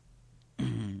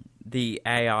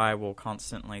AI will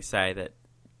constantly say that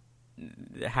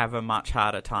have a much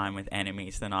harder time with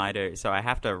enemies than I do. So I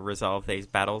have to resolve these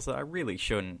battles that I really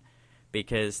shouldn't,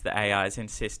 because the AI is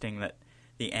insisting that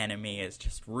the enemy is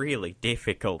just really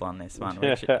difficult on this one.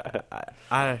 Which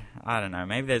I don't know.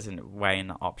 Maybe there's a way in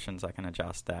the options I can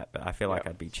adjust that, but I feel like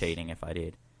I'd be cheating if I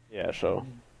did. Yeah, sure.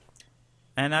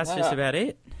 And that's just about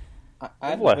it.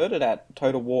 I hadn't heard of that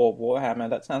Total War Warhammer.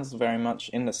 That sounds very much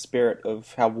in the spirit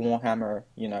of how Warhammer,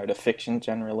 the fiction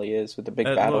generally is, with the big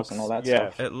battles and all that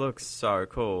stuff. It looks so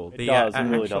cool. It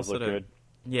really does look good.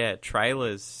 Yeah,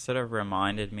 trailers sort of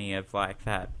reminded me of like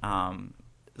that,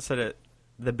 sort of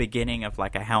the beginning of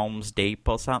like a Helm's Deep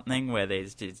or something, where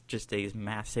there's just these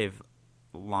massive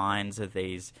lines of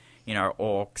these,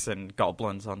 orcs and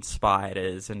goblins on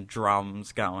spiders and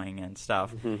drums going and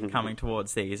stuff, coming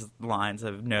towards these lines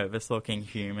of nervous-looking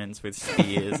humans with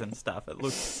spears and stuff. It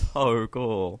looks so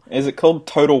cool. Is it called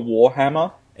Total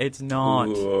Warhammer? It's not.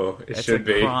 Ooh, it's should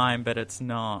be. It's a crime, but it's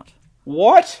not.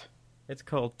 What? It's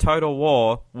called Total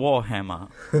War Warhammer.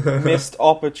 Missed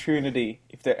opportunity,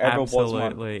 if there ever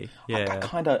Absolutely, was one. yeah. I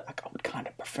would kind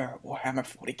of prefer Warhammer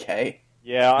 40k.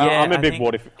 Yeah, I'm a big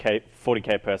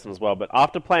 40k person as well, but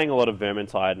after playing a lot of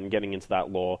Vermintide and getting into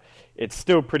that lore, it's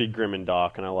still pretty grim and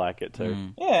dark, and I like it too.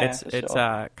 Yeah, it's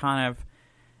kind of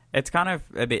It's kind of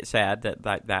a bit sad that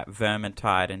that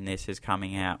Vermintide and this is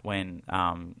coming out when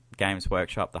Games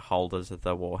Workshop, the holders of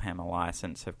the Warhammer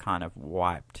license, have kind of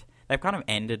wiped. They've kind of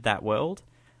ended that world.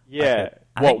 Yeah.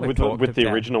 With the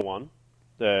original one?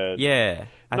 I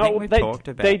think we've talked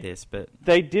about this, but...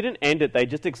 They didn't end it, they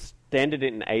just extended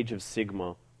it in Age of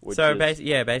Sigmar.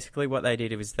 Basically what they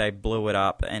did was they blew it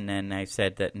up, and then they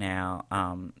said that now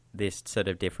this sort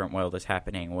of different world is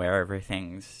happening where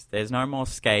there's no more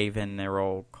Skaven, they're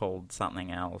all called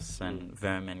something else, and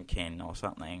Verminkin or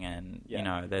something, and you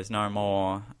know, there's no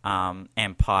more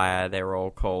Empire, they're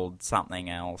all called something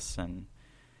else, and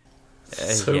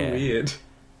weird.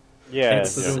 Yeah,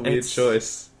 it's a weird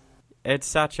choice. It's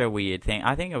such a weird thing.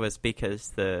 I think it was because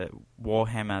the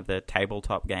Warhammer, the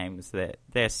tabletop games,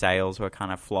 their sales were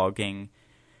kind of flogging,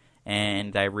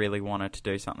 and they really wanted to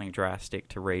do something drastic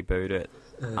to reboot it.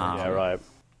 Right.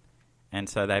 And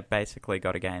so they've basically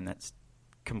got a game that's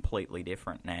completely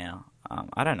different now.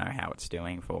 I don't know how it's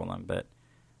doing for them, but...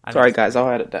 Sorry, guys, I'll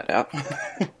edit that out.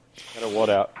 Edit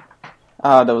what out?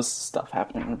 There was stuff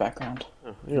happening in the background.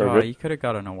 You could have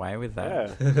gotten away with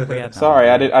that. Yeah. Sorry,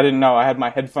 I didn't know. I had my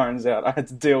headphones out. I had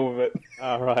to deal with it.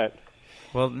 Right.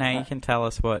 Well, now you can tell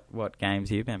us what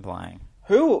games you've been playing.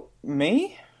 Who?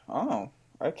 Me? Oh,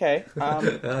 okay.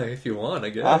 If you want, I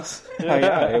guess.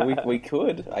 We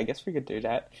could. I guess we could do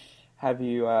that. Have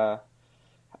you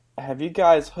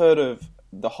guys heard of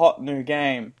the hot new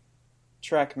game,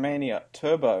 Trackmania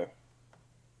Turbo?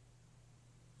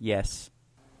 Yes.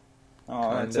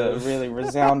 Oh, that's a really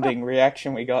resounding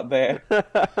reaction we got there.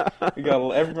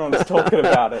 Everyone's talking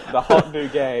about it. The hot new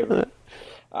game.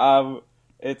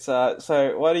 It's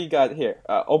so what do you got here?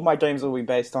 All my games will be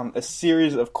based on a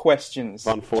series of questions.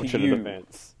 Unfortunate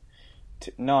events.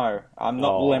 No, I'm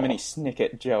not Lemony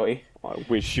Snicket, Joey. I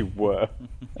wish you were.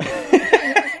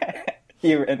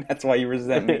 And that's why you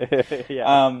resent me.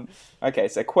 Yeah. Okay,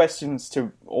 so questions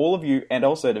to all of you and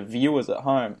also to viewers at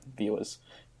home.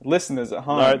 Listeners at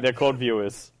home. No, they're called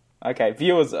viewers. Okay,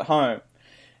 viewers at home.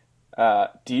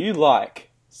 Do you like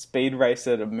Speed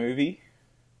Racer the movie?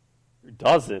 Who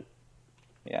doesn't?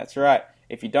 Yeah, that's right.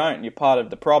 If you don't, you're part of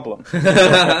the problem.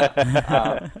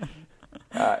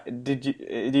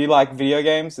 Do you like video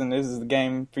games? And this is the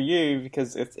game for you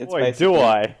because it's basically... do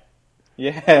I?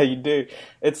 Yeah, you do.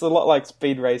 It's a lot like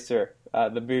Speed Racer,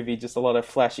 the movie, just a lot of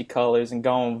flashy colours and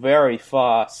going very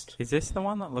fast. Is this the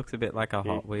one that looks a bit like a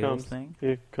Hot Wheels thing?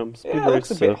 Here comes Speed Racer. It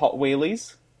looks a bit Hot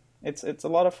Wheelies. It's a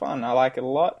lot of fun. I like it a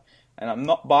lot. And I'm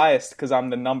not biased because I'm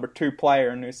the number 2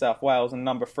 player in New South Wales and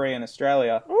number 3 in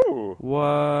Australia. Ooh.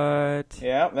 What?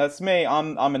 Yeah, that's me.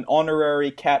 I'm an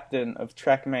honorary captain of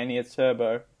Trackmania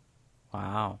Turbo.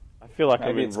 Wow. I feel like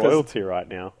I'm in royalty right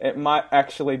now. It might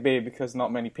actually be because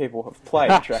not many people have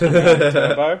played Trackmania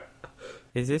Turbo.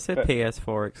 Is this a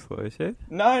PS4 exclusive?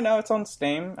 No, it's on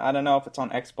Steam. I don't know if it's on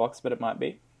Xbox, but it might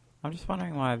be. I'm just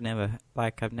wondering why I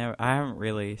haven't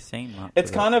really seen much.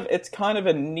 It's kind of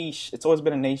a niche. It's always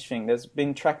been a niche thing. There's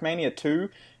been Trackmania 2,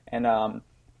 and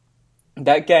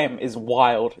that game is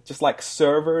wild. Just like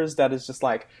servers that is just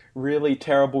like really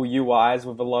terrible UIs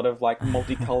with a lot of like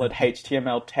multicolored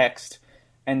HTML text.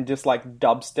 And just like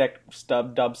dubstep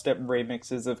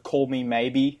remixes of "Call Me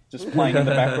Maybe" just playing in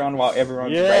the background while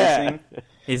everyone's racing.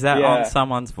 Is that on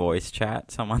someone's voice chat?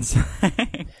 Someone's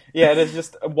saying. Yeah, there's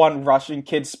just one Russian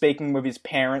kid speaking with his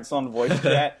parents on voice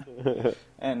chat,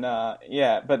 and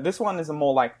but this one is a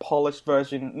more like polished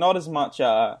version. Not as much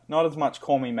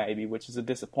 "Call Me Maybe," which is a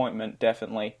disappointment,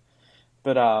 definitely.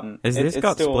 But is this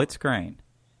got split screen?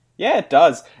 Yeah, it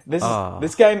does.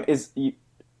 This game is. You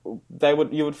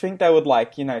would think they would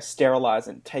like, sterilize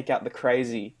and take out the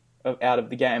crazy out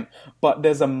of the game. But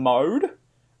there's a mode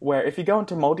where if you go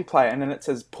into multiplayer and then it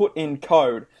says put in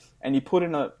code and you put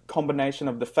in a combination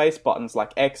of the face buttons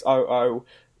like X, O, O,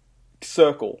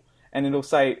 circle, and it'll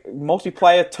say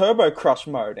multiplayer Turbo Crush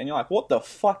mode. And you're like, what the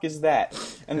fuck is that?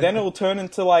 And then it'll turn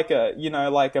into like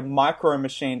a Micro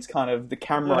Machines kind of, the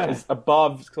camera is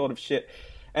above sort of shit.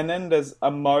 And then there's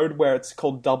a mode where it's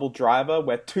called Double Driver,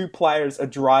 where 2 players are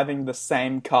driving the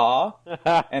same car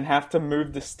and have to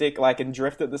move the stick and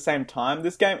drift at the same time.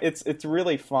 This game, it's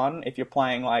really fun if you're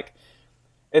playing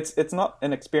it's not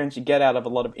an experience you get out of a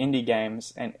lot of indie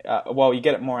games, and you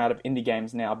get it more out of indie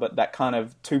games now. But that kind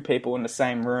of 2 people in the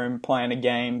same room playing a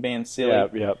game, being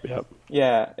silly. Yep.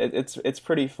 Yeah, it's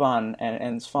pretty fun,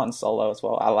 and it's fun solo as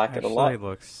well. I like it a lot. It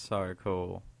looks so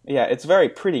cool. Yeah, it's a very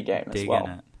pretty game as well.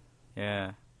 It.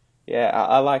 Yeah. Yeah,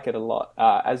 I like it a lot.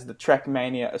 As the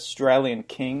Trackmania Australian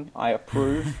king, I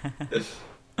approve.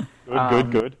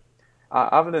 Good.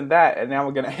 Other than that, and now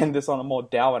we're going to end this on a more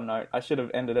dour note. I should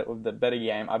have ended it with the better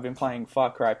game. I've been playing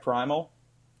Far Cry Primal.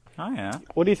 Oh yeah.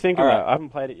 What do you think All of right. that? I haven't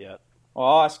played it yet. Well,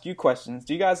 I'll ask you questions.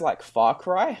 Do you guys like Far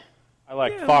Cry? I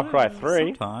like Yeah, Far Cry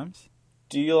 3. Sometimes.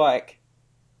 Do you like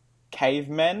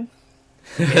Cavemen?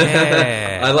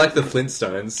 Yeah. I like the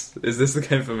Flintstones. Is this the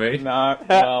game for me? No,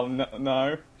 well,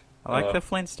 no. I like the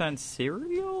Flintstones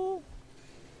cereal.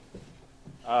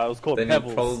 It was called Then Pebbles.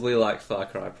 you probably like Far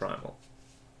Cry Primal.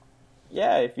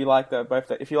 Yeah, if you like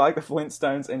if you like the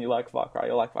Flintstones and you like Far Cry,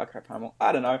 you'll like Far Cry Primal.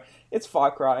 I don't know. It's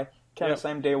Far Cry. Kind of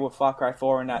same deal with Far Cry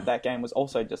 4 in that game was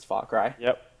also just Far Cry.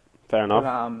 Yep. Fair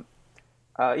enough.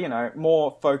 But,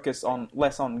 more focus on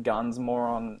less on guns, more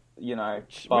on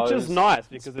bows, Which is nice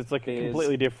because it's like spears. a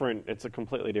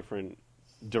completely different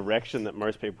direction that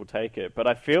most people take it. But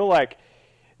I feel like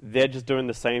they're just doing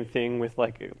the same thing with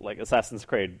like Assassin's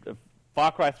Creed.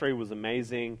 Far Cry 3 was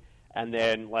amazing, and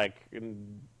then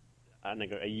I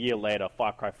think a year later,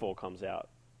 Far Cry 4 comes out.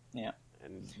 Yeah,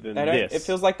 and then it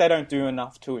feels like they don't do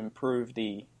enough to improve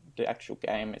the actual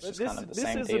game. It's just kind of the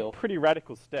same This is deal. a pretty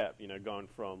radical step, going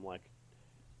from like.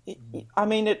 I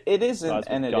mean, it isn't,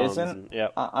 and it isn't.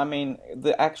 I mean,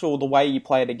 the way you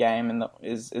play the game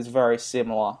is very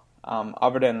similar.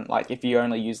 Other than like if you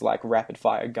only use like rapid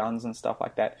fire guns and stuff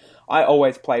like that. I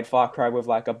always played Far Cry with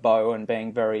like a bow and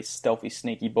being very stealthy,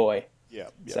 sneaky boy. Yeah.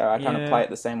 So I kind of play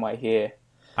it the same way here.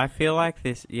 I feel like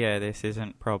this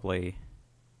isn't probably...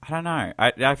 I don't know.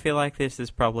 I feel like this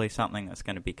is probably something that's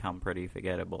going to become pretty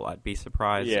forgettable. I'd be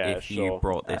surprised if you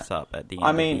brought this up at the end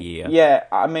of the year. Yeah,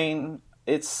 I mean,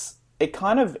 it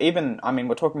kind of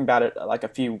we're talking about it like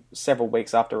several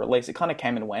weeks after release. It kind of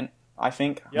came and went, I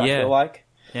think. Yeah. I feel like.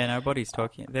 Yeah, nobody's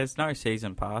talking... There's no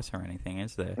season pass or anything,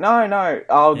 is there? No.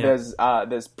 Oh, Yeah.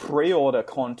 there's pre-order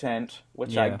content,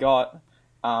 which I Yeah. got.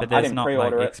 But I there's didn't not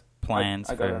pre-order like it. plans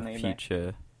I got it for on eBay.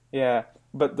 future... Yeah,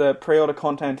 but the pre-order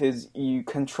content is you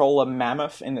control a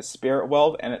mammoth in the spirit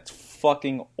world, and it's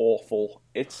fucking awful.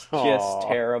 It's just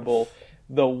terrible.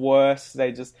 The worst.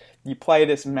 You play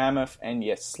this mammoth, and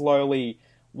you slowly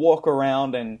walk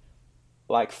around and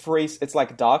it's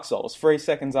like Dark Souls. 3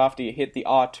 seconds after you hit the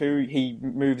R2, he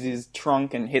moves his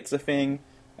trunk and hits a thing,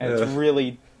 and it's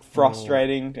really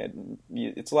frustrating.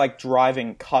 It's like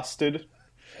driving custard.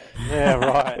 Yeah,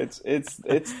 right.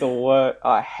 It's the worst.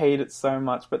 I hate it so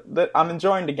much, but I'm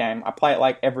enjoying the game. I play it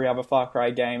like every other Far Cry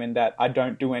game in that I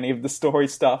don't do any of the story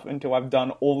stuff until I've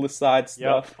done all the side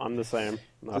stuff. Yep, I'm the same.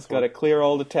 Just got to clear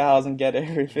all the towers and get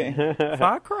everything.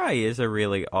 Far Cry is a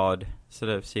really odd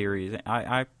sort of series.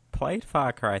 I played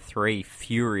Far Cry 3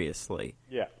 furiously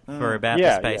for about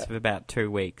the space of about 2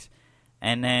 weeks.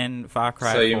 And then Far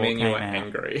Cry 4 So you mean you came were out.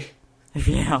 angry?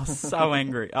 Yeah, I was so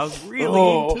angry. I was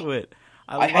really into it.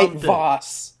 I hate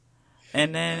Voss.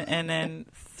 And then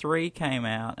 3 came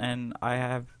out, and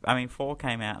 4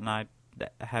 came out, and I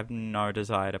have no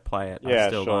desire to play it. Yeah, I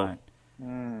still sure.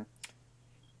 don't.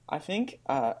 I think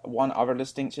one other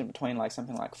distinction between like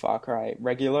something like Far Cry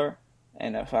regular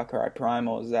and Far Cry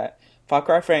Primal is that Far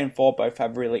Cry 3 and 4 both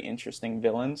have really interesting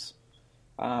villains.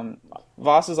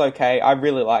 Voss is okay. I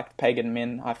really liked Pagan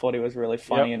Min. I thought he was a really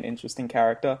funny and interesting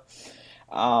character.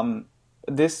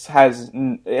 This has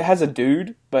a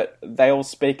dude, but they all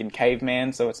speak in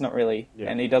caveman, so it's not really,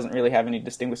 and he doesn't really have any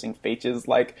distinguishing features.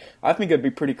 Like, I think it'd be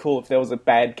pretty cool if there was a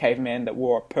bad caveman that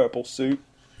wore a purple suit.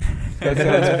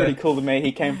 That's pretty cool to me.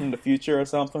 He came from the future or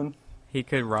something. He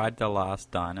could ride the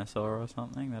last dinosaur or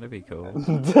something. That'd be cool.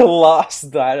 The last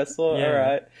dinosaur. Yeah.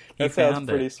 All right, that sounds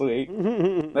pretty sweet.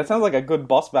 That sounds like a good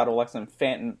boss battle, like some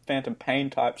Phantom Pain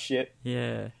type shit.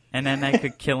 Yeah, and then they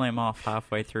could kill him off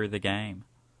halfway through the game.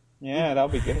 Yeah, that'll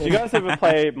be good. Did you guys ever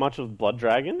play much of Blood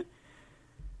Dragon?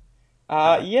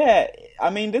 Yeah. I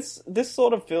mean, this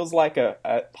sort of feels like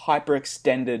a hyper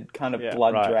extended kind of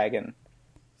Blood Dragon.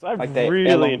 So I Like they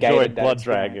really elongated enjoyed that Blood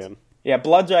experience. Dragon. Yeah,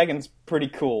 Blood Dragon's pretty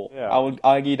cool. Yeah. I would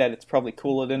argue that it's probably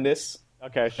cooler than this.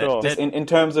 Okay, sure. Just in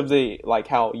terms of the like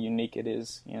how unique it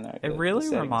is, you know. It really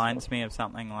reminds me of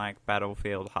something like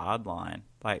Battlefield Hardline,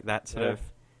 like that sort of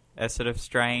a sort of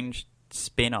strange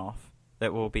spin-off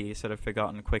that will be sort of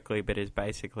forgotten quickly, but is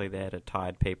basically there to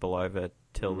tide people over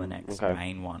till the next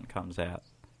main one comes out.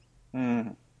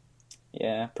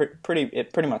 Yeah, it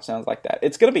pretty much sounds like that.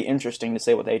 It's going to be interesting to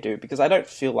see what they do, because I don't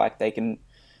feel like they can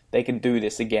do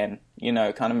this again, you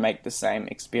know, kind of make the same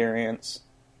experience.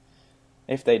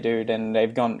 If they do, then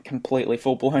they've gone completely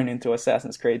full-blown into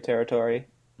Assassin's Creed territory.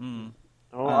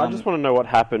 Oh, I just want to know what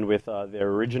happened with their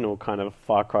original kind of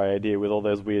Far Cry idea with all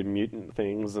those weird mutant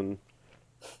things and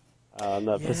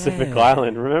the Pacific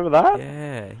Island. Remember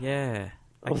that? Yeah.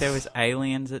 Like there was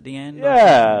aliens at the end?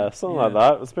 Yeah, something like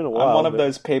that. It's been a while. I'm one of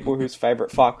those people whose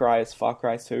favourite Far Cry is Far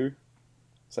Cry 2.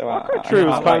 So Far Cry 2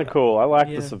 was kind of cool. I liked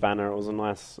Yeah. the savannah. It was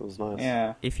nice.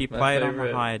 Yeah. If you My play it on the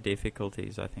favourite- higher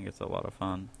difficulties, I think it's a lot of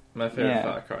fun. My favorite Yeah.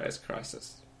 Far Cry is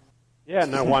Crysis. Yeah,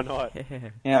 no, why not?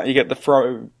 Yeah, you get the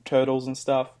throw turtles and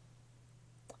stuff.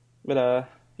 But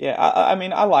yeah, I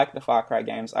mean, I like the Far Cry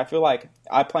games. I feel like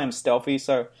I play them stealthy,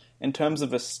 so in terms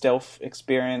of a stealth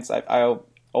experience, I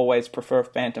always prefer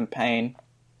Phantom Pain.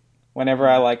 Whenever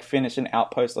I like finish an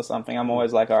outpost or something, I'm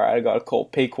always like, all right, I got to call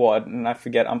Pequod, and I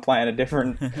forget I'm playing a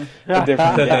different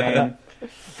game.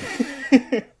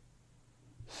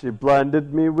 She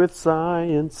blinded me with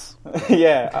science.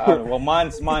 Yeah, well,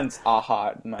 mine's Aha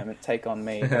at the moment. Take on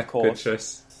Me, of Good course.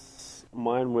 choice.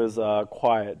 Mine was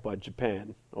Quiet by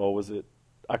Japan, or was it?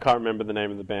 I can't remember the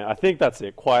name of the band. I think that's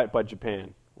it. Quiet by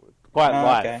Japan. Quiet Oh,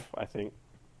 Life, okay. I think.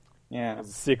 Yeah. It's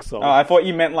a sick song. Oh, I thought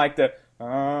you meant like the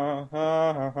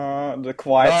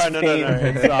quiet no. theme.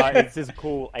 It's this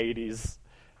cool 80s.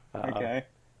 Okay,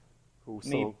 Cool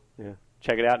Neat. song. Yeah.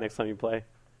 Check it out next time you play.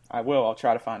 I will. I'll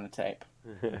try to find the tape.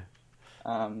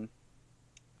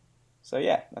 So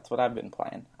yeah, that's what I've been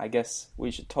playing. I guess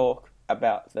we should talk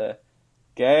about the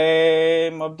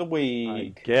game of the I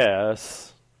week,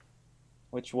 guess.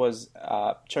 which was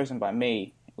chosen by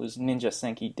me. It was Ninja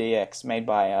Senki DX, made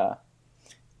by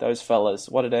those fellas.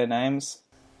 What are their names?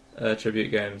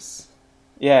 Tribute games.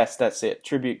 Yes, that's it.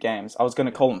 Tribute Games. I was going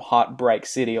to call them Heartbreak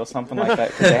City or something like that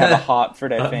because they have a heart for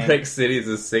their thing. Heartbreak City is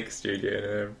a sick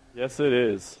studio name. Yes, it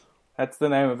is. That's the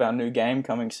name of our new game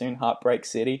coming soon, Heartbreak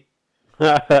City.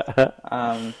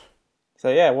 So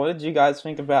yeah, what did you guys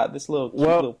think about this little cute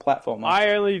little platformer?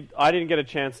 I didn't get a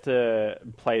chance to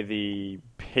play the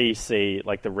PC,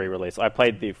 like the re-release. I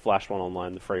played the Flash one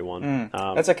online, the free one.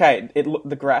 That's okay.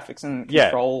 The graphics and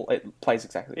control, it plays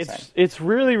exactly the same. It's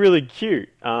really, really cute.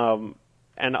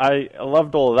 And I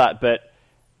loved all of that, but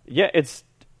yeah, it's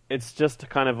just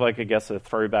kind of like, I guess, a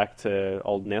throwback to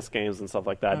old NES games and stuff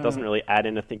like that. It doesn't really add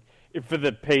anything. For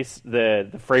the piece, the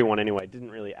free one anyway, it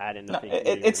didn't really add anything.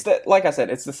 It's like I said,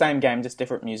 it's the same game, just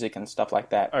different music and stuff like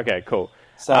that. Okay, cool.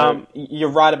 So you're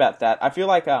right about that. I feel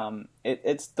like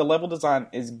it's the level design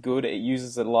is good. It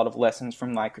uses a lot of lessons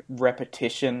from like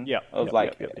repetition of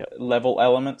level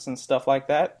elements and stuff like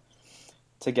that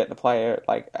to get the player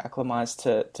like acclimatized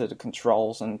to the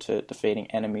controls and to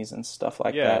defeating enemies and stuff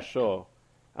like that. Yeah, sure.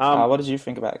 What did you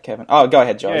think about it, Kevin? Oh, go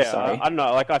ahead, Joey. Sorry. I don't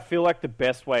know. Like, I feel like the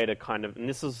best way to kind of, and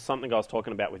this is something I was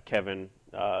talking about with Kevin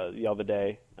the other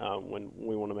day when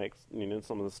we want to make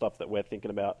some of the stuff that we're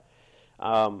thinking about,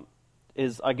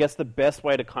 is I guess the best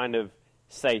way to kind of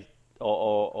say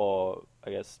or I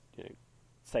guess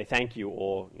say thank you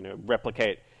or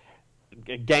replicate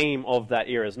a game of that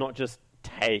era is not just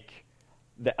take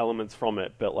the elements from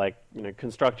it, but like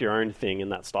construct your own thing in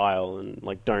that style and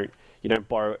like don't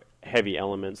borrow heavy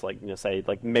elements like say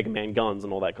like Mega Man guns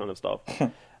and all that kind of stuff.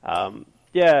 And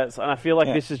I feel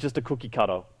like this is just a cookie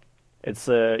cutter. It's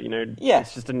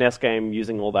it's just a NES game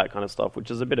using all that kind of stuff, which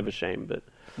is a bit of a shame. But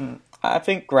I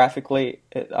think graphically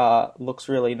it looks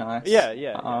really nice.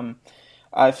 Yeah.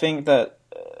 I think that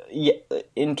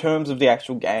in terms of the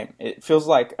actual game, it feels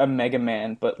like a Mega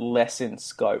Man, but less in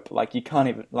scope. Like you can't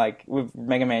even with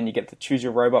Mega Man, you get to choose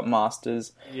your robot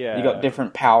masters. Yeah. You got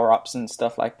different power ups and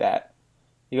stuff like that.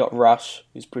 You got Rush,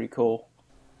 who's pretty cool.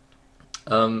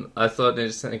 I thought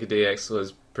Ninja Technica DX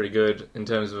was pretty good in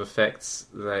terms of effects.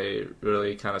 They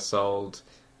really kind of sold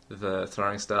the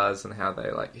throwing stars and how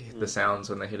they hit the sounds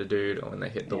when they hit a dude or when they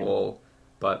hit the wall.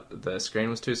 But the screen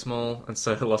was too small, and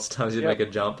so lots of times you'd make a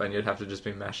jump and you'd have to just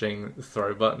be mashing the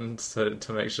throw buttons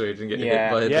to make sure you didn't get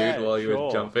hit by a dude while you were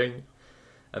jumping.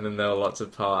 And then there were lots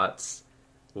of parts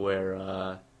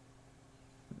where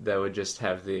they would just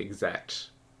have the exact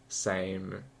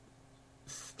same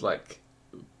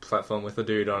platform with a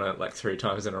dude on it 3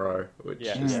 times in a row, which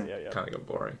just kind of got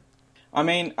boring. I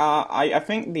mean, I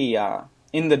think the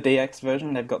in the DX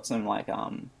version they've got some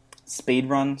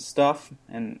speedrun stuff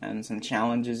and some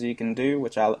challenges you can do,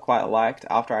 which I quite liked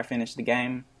after I finished the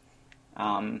game,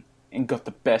 and got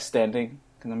the best ending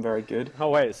because I'm very good. Oh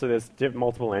wait, so there's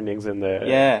multiple endings in there?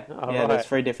 Yeah, there's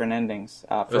 3 different endings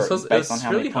based on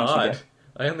how many points you get.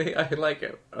 I would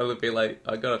be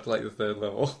I got up to the 3rd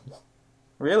level.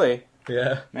 Really?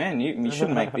 Yeah. Man, you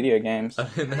shouldn't make video games. I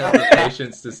didn't have the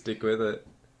patience to stick with it.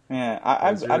 Yeah, I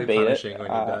really beat it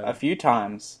a few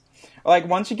times.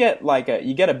 Once you get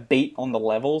you get a beat on the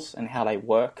levels and how they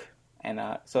work, and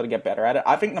sort of get better at it.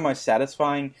 I think the most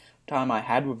satisfying time I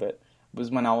had with it was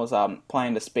when I was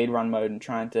playing the speedrun mode and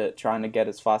trying to get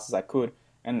as fast as I could,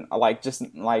 and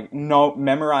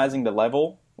memorizing the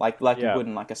level you would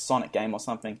in a Sonic game or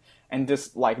something, and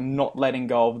just not letting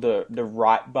go of the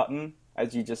right button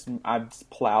as you just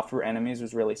plow through enemies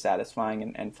was really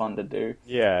satisfying and fun to do.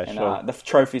 Yeah, and, sure. The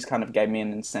trophies kind of gave me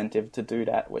an incentive to do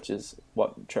that, which is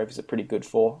what trophies are pretty good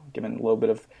for, giving a little bit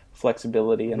of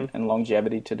flexibility and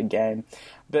longevity to the game.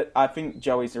 But I think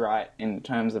Joey's right in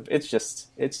terms of it's just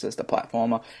a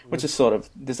platformer, which is sort of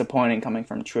disappointing coming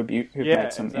from Tribute, who've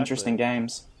made some interesting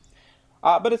games.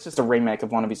 But it's just a remake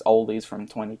of one of his oldies from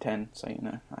 2010, so I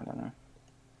don't know.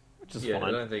 Which is fine.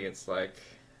 I don't think it's like...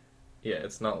 Yeah,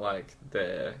 it's not like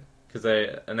they're... Because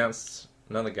they announced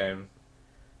another game,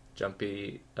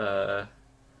 Jumpy.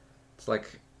 It's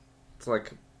like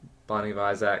Binding of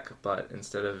Isaac, but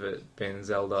instead of it being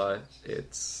Zelda,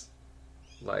 it's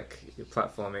like you're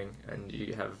platforming and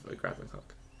you have a grappling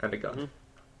hook and a gun.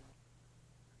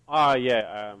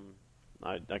 Yeah.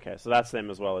 Okay, so that's them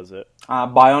as well, is it?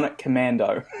 Bionic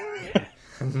Commando.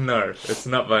 No, it's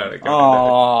not Bionic Commando.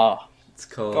 Oh, it's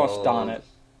called... Gosh darn it.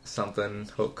 Something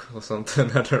Hook or something,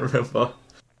 I don't remember.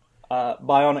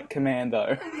 Bionic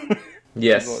Commando.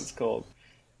 Yes. That's what it's called.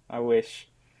 I wish.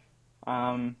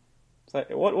 So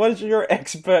what is your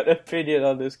expert opinion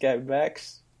on this game,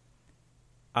 Max?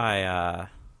 I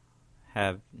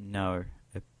have no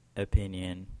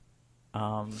opinion.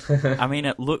 I mean,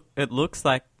 it looks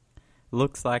like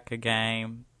a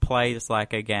game, plays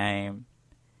like a game.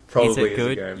 Probably is it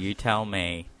good? A game. You tell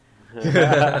me.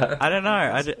 I don't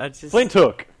know. I just Flint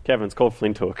Hook. Kevin, it's called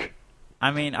Flint Hook. I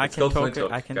mean, I It's can called Flint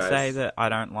Hook, I can guys. say that I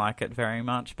don't like it very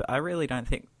much, but I really don't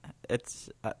think it's.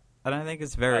 I don't think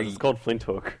it's very. It's called Flint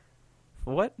Hook.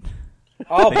 What?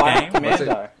 Oh, The Bionic game?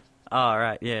 Commando. Oh,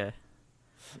 right, yeah.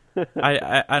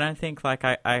 I don't think like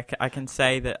I can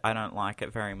say that I don't like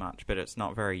it very much, but it's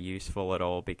not very useful at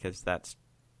all because that's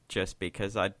just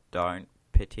because I don't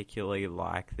particularly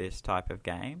like this type of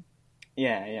game.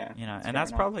 Yeah. You know, That's and fair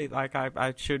that's enough. probably like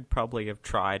I should probably have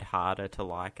tried harder to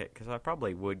like it because I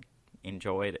probably would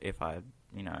enjoy it if I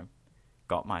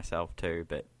got myself to.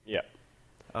 But Yeah.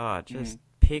 just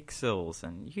pixels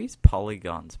and use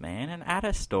polygons, man, and add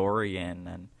a story in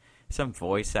and some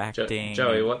voice acting.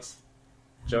 Joey, what's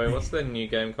the new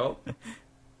game called?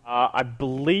 I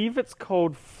believe it's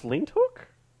called Flint Hook?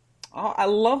 Oh, I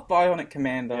love Bionic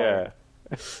Commando. Yeah.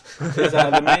 There's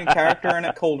the main character in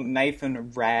it called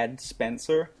Nathan Rad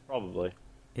Spencer. Probably.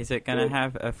 Is it going to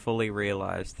have a fully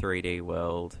realized 3D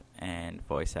world and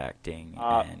voice acting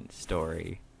and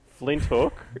story? Flint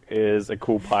Hook is a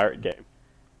cool pirate game.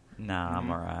 Nah, I'm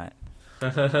alright.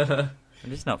 I'm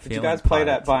just not Did feeling you guys play pirates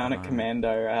that at the Bionic moment.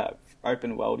 Commando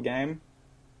open world game?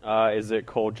 Is it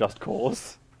called Just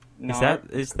Cause? No.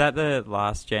 Is that the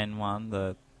last gen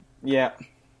one? Yeah.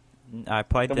 I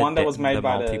played The one that was made the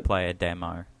by the- multiplayer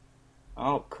demo.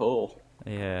 Oh, cool.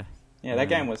 Yeah. Yeah, that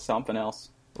game was something else.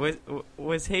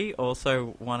 Was he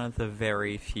also one of the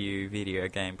very few video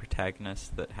game protagonists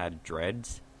that had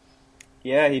dreads?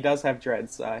 Yeah, he does have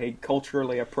dreads. He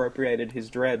culturally appropriated his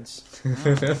dreads.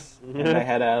 And they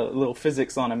had a little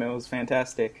physics on him. It was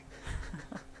fantastic.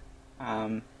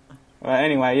 Well,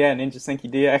 anyway, yeah, Ninja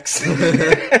Sinky DX.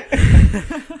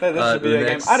 That's a video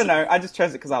game. I don't know. I just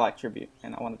chose it because I like Tribute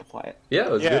and I wanted to play it. Yeah,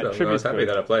 it was Yeah, good. I was Tribute's happy good.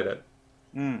 that I played it.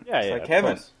 Yeah, So of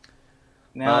Kevin, course.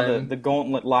 now the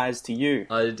gauntlet lies to you.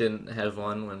 I didn't have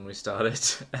one when we started,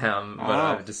 but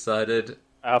Ah. I've decided...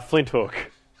 Flint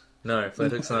Hook. No,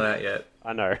 Flint Hook's not out yet.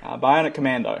 I know. Bionic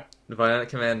Commando. The Bionic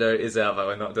Commando is out, but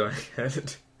we're not doing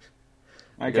it.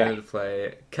 We're going Okay. to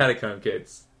play Catacomb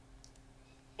Kids.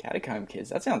 Catacomb Kids.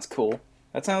 That sounds cool.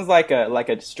 That sounds like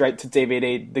a straight to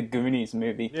DVD The Goonies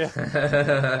movie.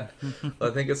 Yeah. I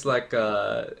think it's like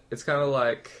it's kind of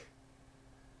like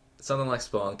something like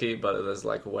Spelunky, but there's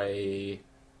like way,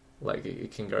 like you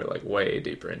can go like way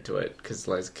deeper into it because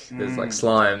like there's like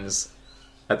slimes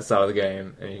at the start of the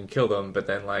game and you can kill them, but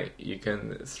then like you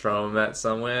can throw them at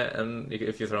somewhere, and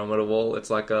if you throw them at a wall, it's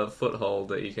like a foothold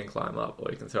that you can climb up,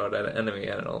 or you can throw it at an enemy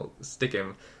and it'll stick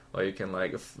him, or you can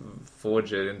like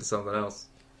forge it into something else.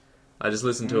 I just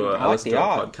listened to I like the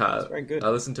art. podcast. It's very good. I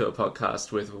listened to a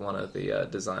podcast with one of the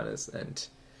designers, and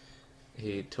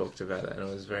he talked about it, and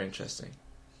it was very interesting.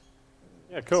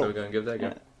 Yeah, cool. So we're going to give that a go.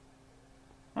 Yeah.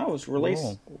 Oh, it was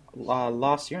released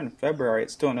last year in February.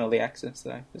 It's still in early access,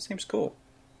 though. This seems cool.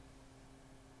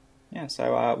 Yeah,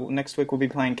 so next week we'll be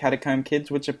playing Catacomb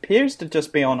Kids, which appears to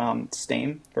just be on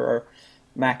Steam for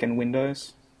Mac and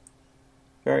Windows.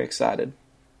 Very excited.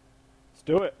 Let's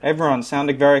do it. Everyone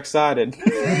sounding very excited.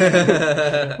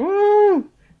 Woo!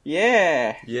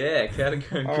 Yeah! Yeah,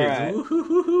 Catacomb All Kids. right.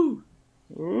 Woo-hoo-hoo-hoo.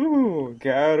 Ooh,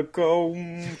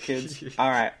 Catacomb Kids.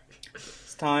 Alright.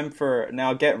 It's time for...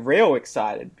 Now get real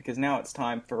excited, because now it's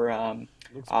time for...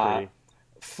 Looks pretty.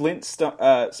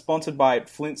 Flintstone, sponsored by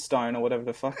Flintstone, or whatever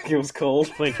the fuck it was called.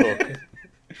 Flint Hook.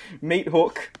 Meat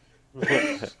Hook.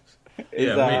 Meat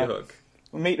Hook.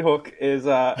 Meat Hook is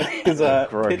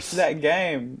Gross. pitch that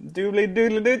game. Doobly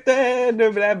doodly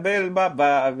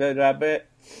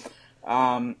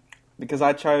doodly. Because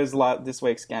I chose this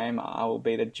week's game, I will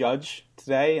be the judge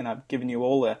today, and I've given you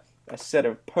all a set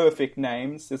of perfect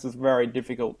names. This is very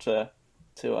difficult to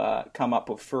come up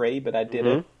with 3, but I did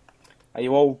it. Are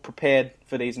you all prepared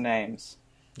for these names?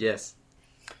 Yes.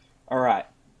 All right.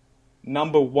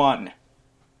 Number 1,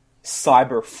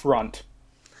 Cyberfront.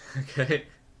 Okay.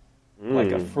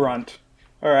 Like a front.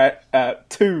 All right.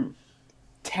 2,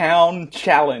 Town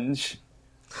Challenge.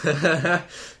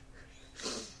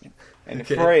 And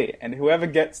 3, and whoever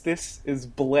gets this is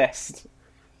blessed.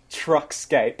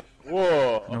 Truckscape.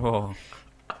 Whoa. Oh,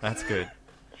 that's good.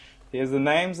 Here's the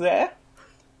names there.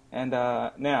 And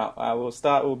now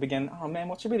we'll begin. Oh man,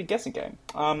 what should be the guessing game?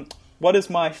 What is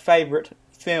my favourite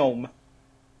film?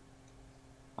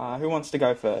 Who wants to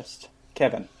go first?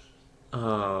 Kevin.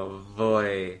 Oh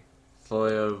boy.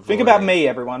 Oh, boy. Think about me,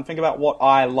 everyone. Think about what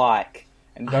I like.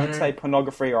 And don't say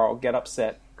pornography or I'll get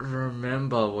upset.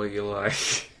 Remember what you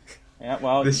like. Yeah,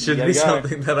 well, This should be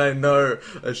something that I know.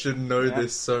 I should know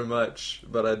this so much,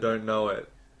 but I don't know it.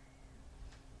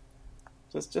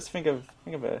 Just think of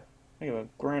a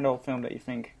grand old film that you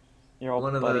think your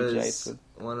old buddy Jace would.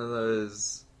 One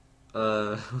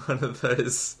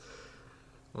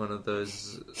of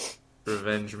those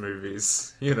revenge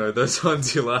movies. You know, those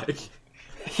ones you like.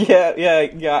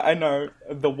 Yeah, I know.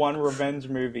 The one revenge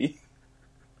movie.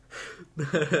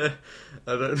 I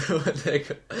don't know what they.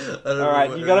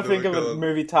 Alright, you gotta think of a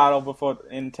movie title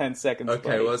in 10 seconds.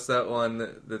 Okay, please. what's that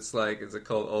one that's like? Is it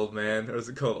called Old Man or is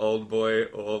it called Old Boy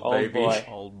or Old Baby? Boy.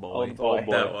 Old boy. Old boy.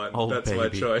 That one. Old That's my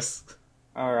Baby. choice.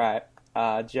 Alright,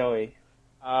 Joey.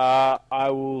 I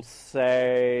will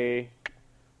say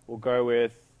we'll go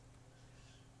with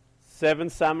 7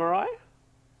 Samurai,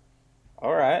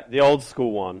 Alright. the old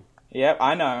school one. Yep,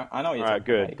 I know what you're Alright, talking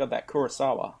good. about. You got that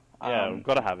Kurosawa. Yeah, we've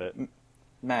got to have it.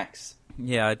 Max.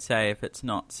 Yeah, I'd say if it's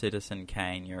not Citizen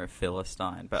Kane, you're a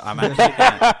Philistine. But I'm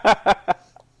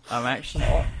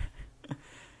actually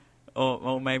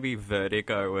or maybe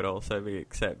Vertigo would also be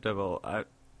acceptable. I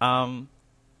don't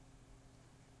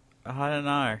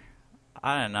know.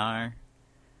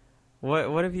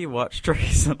 What have you watched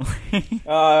recently?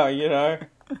 I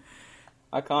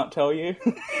can't tell you.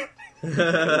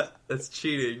 That's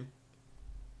cheating.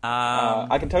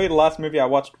 I can tell you the last movie I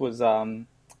watched was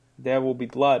There Will Be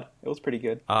Blood. It was pretty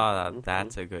good. Oh,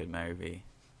 that's a good movie.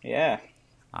 Yeah.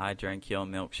 I Drink Your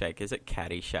Milkshake. Is it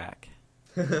Caddyshack?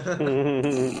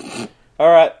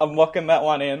 Alright, I'm locking that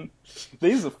one in.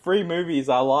 These are 3 movies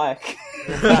I like.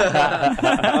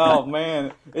 Oh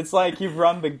man. It's like you've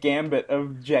run the gambit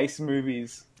of Jace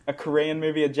movies. A Korean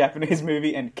movie, a Japanese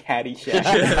movie, and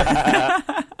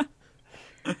Caddyshack.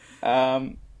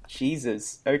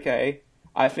 Jesus. Okay.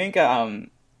 I think I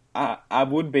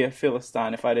would be a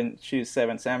Philistine if I didn't choose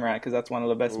 7 Samurai, because that's one of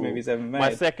the best movies ever made.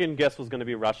 My second guess was going to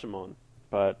be Rashomon,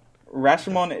 but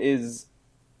Rashomon is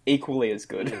equally as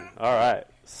good. all right,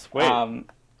 sweet.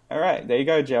 Alright, there you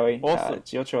go, Joey. Awesome.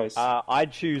 It's your choice. I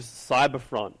choose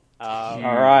Cyberfront.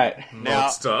 Alright.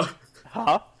 Monster.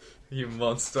 Huh? You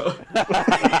monster.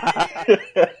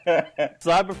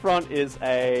 Cyberfront is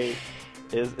a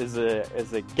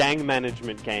gang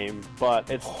management game,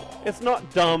 but it's not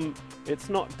dumb. It's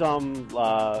not dumb.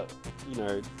 What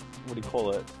do you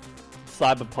call it?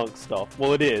 Cyberpunk stuff.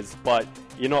 Well, it is, but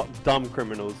you're not dumb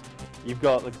criminals. You've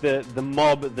got like the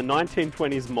mob, the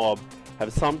 1920s mob,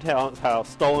 have somehow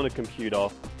stolen a computer,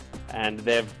 and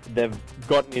they've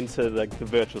gotten into the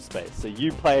virtual space. So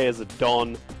you play as a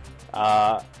Don.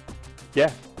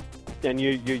 And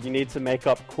you need to make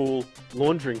up cool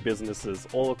laundering businesses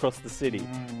all across the city.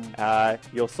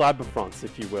 Your cyberfronts,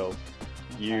 if you will.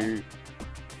 You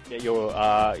get you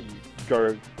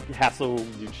go hassle,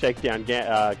 you shake down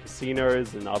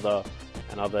casinos and other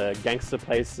gangster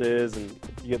places, and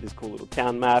you get this cool little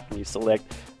town map, and you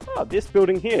select, this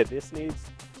building here, this needs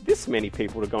this many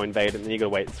people to go invade it, and then you got to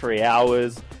wait 3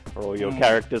 hours for all your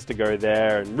characters to go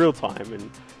there in real time,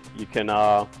 and you can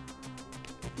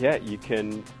you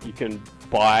can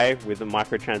buy with a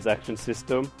microtransaction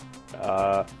system,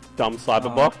 dumb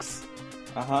cyberbox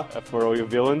for all your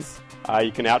villains.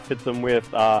 You can outfit them with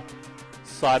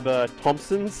cyber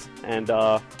Thompsons and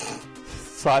cyber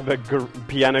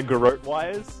piano garrote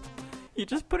wires. You're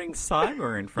just putting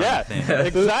cyber in front of things.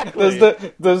 Exactly.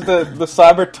 Does the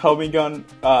cyber Tommy gun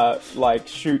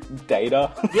shoot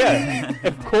data? Yeah,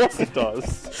 of course it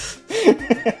does.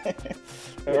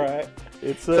 All right.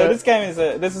 So this game is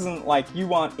this isn't like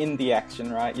you aren't in the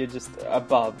action, right? You're just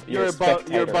above. You're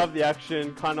above the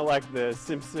action, kind of like the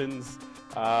Simpsons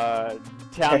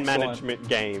town management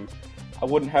game. I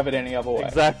wouldn't have it any other way.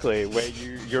 Exactly, where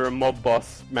you're a mob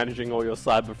boss managing all your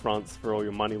cyber fronts for all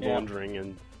your money laundering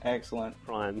and excellent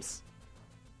crimes.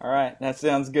 All right, that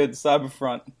sounds good.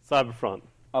 Cyberfront.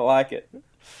 I like it.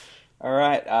 All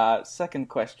right, second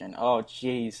question. Oh,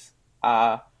 jeez.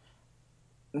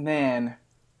 Man.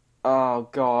 Oh,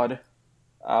 God.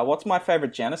 What's my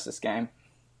favorite Genesis game?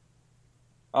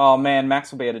 Oh, man,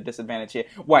 Max will be at a disadvantage here.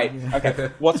 Wait, okay.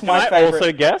 What's my favorite... Can I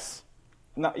also guess?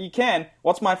 No, you can.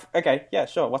 Okay, yeah,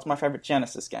 sure. What's my favorite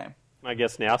Genesis game? I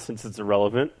guess now, since it's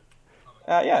irrelevant.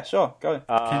 Yeah, sure. Go.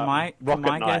 Can my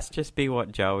guess just be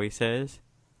what Joey says?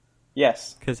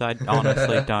 Yes. Because I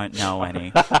honestly don't know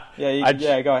any.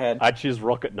 Yeah, go ahead. I'd choose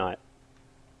Rocket Knight.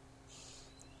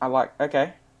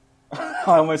 Okay. I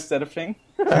almost said a thing.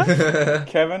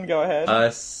 Kevin, go ahead. I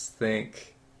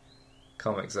think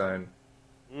Comic Zone.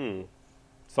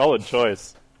 Solid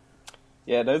choice.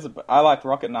 Yeah, I like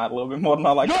Rocket Knight a little bit more than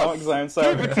I like Comic Zone,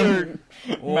 so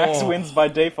Max wins by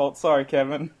default. Sorry,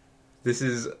 Kevin. This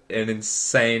is an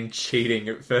insane cheating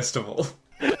at festival.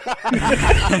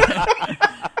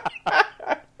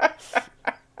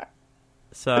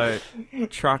 So,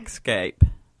 Truckscape.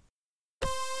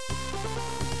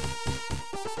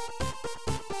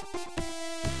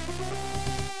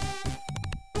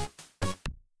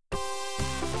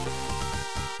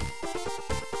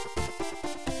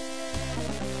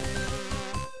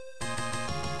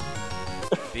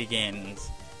 Begins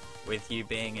with you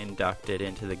being inducted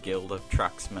into the Guild of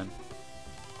Trucksmen.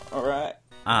 Alright.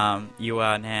 You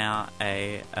are now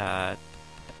a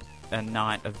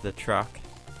knight of the truck.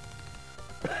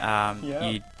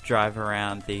 You drive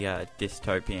around the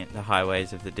the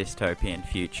highways of the dystopian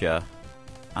future,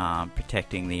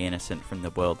 protecting the innocent from the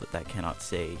world that they cannot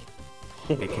see.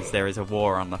 Because there is a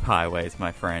war on the highways,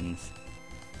 my friends.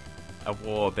 A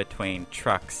war between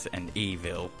trucks and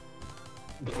evil.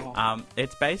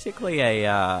 It's basically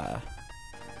I'd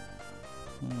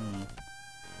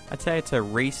say it's a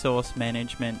resource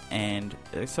management and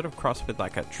sort of crossed with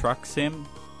like a truck sim,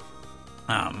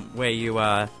 where you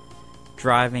are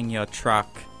driving your truck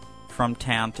from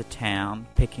town to town,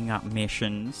 picking up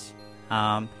missions.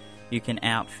 You can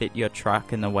outfit your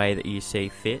truck in the way that you see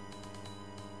fit.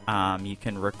 You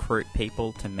can recruit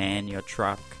people to man your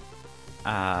truck,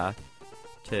 to,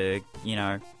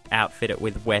 outfit it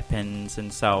with weapons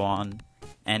and so on,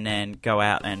 and then go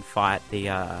out and fight the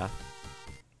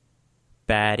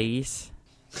baddies.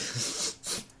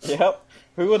 Yep.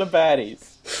 Who are the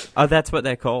baddies? Oh, that's what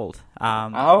they're called.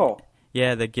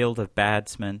 Yeah, the Guild of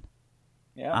Badsmen.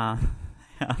 Yeah.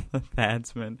 The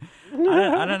Badsmen.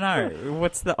 I don't know.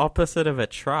 What's the opposite of a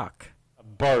truck? A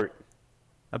boat.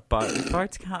 A boat.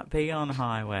 Boats can't be on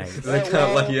highways. They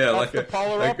can't, like a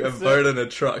boat and a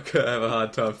truck have a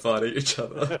hard time fighting each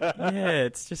other. Yeah,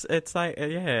 it's like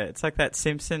that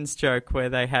Simpsons joke where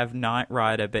they have Knight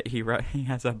Rider, but he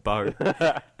has a boat.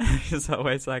 There's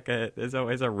always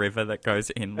a river that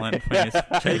goes inland when he's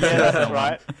chasing someone.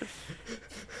 Right.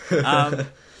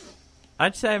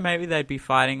 I'd say maybe they'd be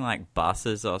fighting like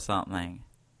buses or something.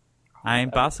 I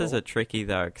mean, buses are tricky,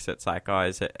 though, because it's like,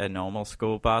 is it a normal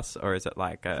school bus, or is it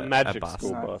like a magic bus?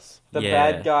 School bus? The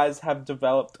bad guys have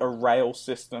developed a rail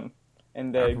system,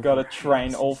 and they've got a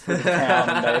train all through the town,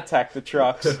 and they attack the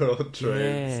trucks. They're all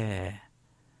trains.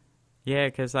 Yeah,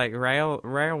 because like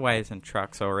railways and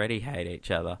trucks already hate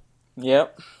each other.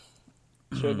 Yep.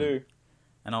 Sure do.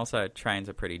 And also, trains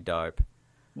are pretty dope.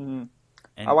 Mm.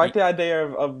 I like the idea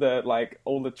of the, like,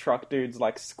 all the truck dudes,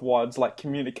 like, squads, like,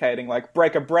 communicating, like,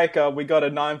 breaker, we got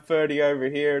a 930 over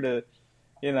here to,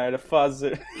 to fuzz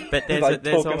it. But there's, like,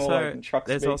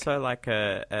 there's also, like,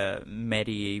 a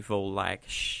medieval, like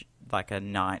a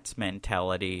knight's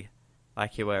mentality.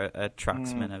 Like, you were a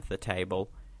trucksman of the table.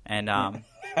 And,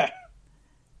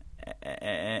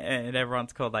 and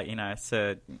everyone's called, like,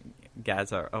 Sir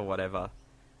Gaza or whatever.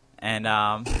 And,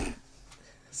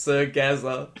 Sir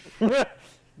Gaza.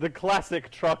 The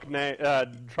classic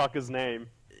trucker's name.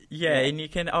 Yeah, and you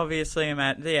can obviously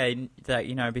imagine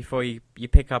that, before you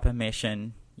pick up a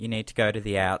mission, you need to go to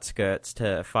the outskirts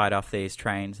to fight off these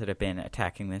trains that have been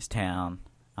attacking this town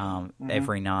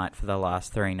every night for the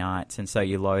last 3 nights. And so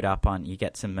you you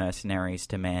get some mercenaries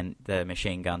to man the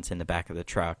machine guns in the back of the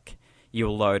truck.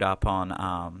 You'll load up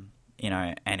on,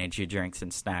 energy drinks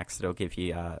and snacks that'll give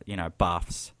you,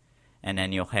 buffs. And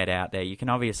then you'll head out there. You can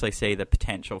obviously see the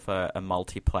potential for a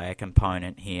multiplayer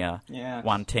component here. Yeah.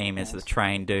 One team is the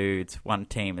train dudes. One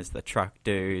team is the truck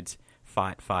dudes.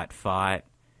 Fight.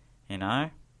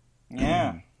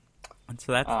 Yeah. And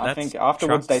so that's I think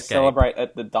afterwards they Truckscape. celebrate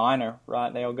at the diner,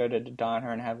 right? They all go to the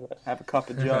diner and have a cup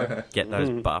of Joe. Get those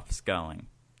buffs going.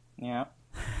 Yeah.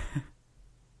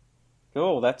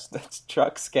 Cool. That's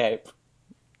Truckscape.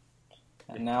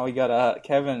 And now we got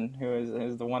Kevin, who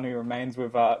is the one who remains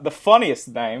with the funniest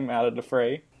name out of the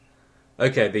three.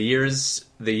 Okay, the year is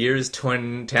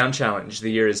Town Challenge. The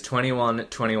year is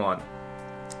 2121.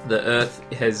 The Earth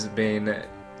has been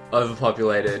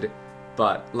overpopulated,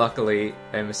 but luckily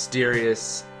a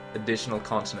mysterious additional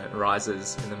continent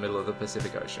rises in the middle of the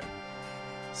Pacific Ocean.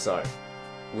 So,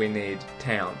 we need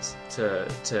towns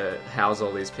to house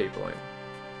all these people in.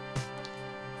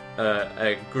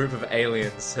 A group of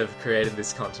aliens have created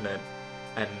this continent,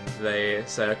 and they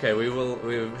say, okay, we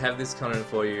will have this continent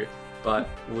for you, but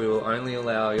we will only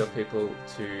allow your people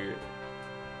to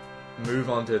move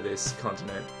onto this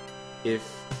continent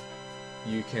if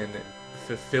you can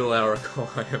fulfill our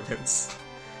requirements.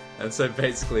 And so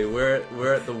basically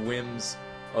we're at the whims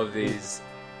of these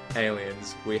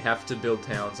aliens. We have to build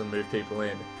towns and move people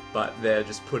in, but they're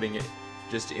just putting it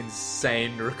just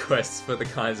insane requests for the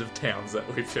kinds of towns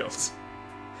that we built.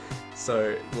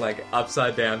 So, like,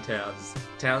 upside down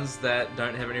towns that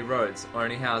don't have any roads or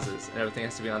any houses, and everything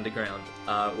has to be underground.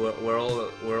 We're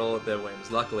all at their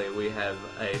whims. Luckily, we have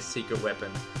a secret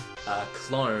weapon, a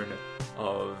clone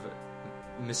of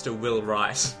Mr. Will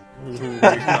Wright, who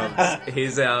comes.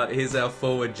 He's our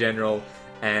forward general,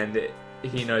 and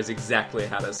he knows exactly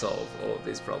how to solve all of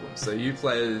these problems. So you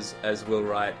play as Will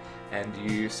Wright, and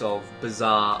you solve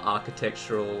bizarre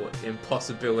architectural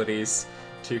impossibilities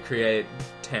to create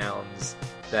towns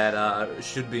that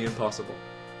should be impossible.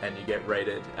 And you get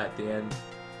rated at the end,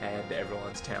 and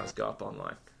everyone's towns go up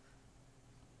online.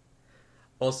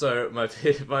 Also, my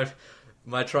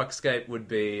Truckscape would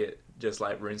be just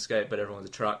like RuneScape, but everyone's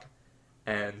a truck.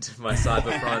 And my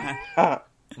Cyberfront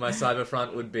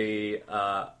wuld be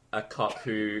a cop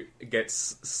who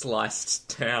gets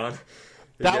sliced down.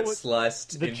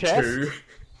 Sliced in two.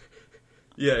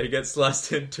 Yeah, he gets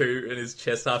sliced in two, and his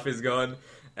chest half is gone,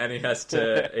 and he gets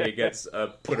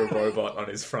put a robot on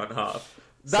his front half.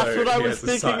 That's what I was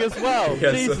thinking as well.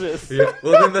 Jesus.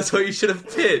 Well, then that's what you should have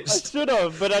pitched. I should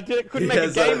have, but I couldn't make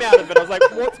a game out of it. I was like,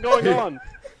 what's going on?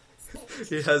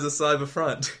 He has a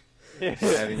Cyberfront. Yeah.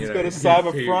 And, He's got a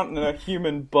Cyberfront and a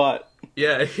human butt.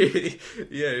 Yeah, he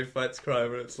fights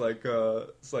crime, and it's like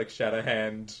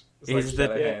Shatterhand.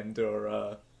 Shatterhand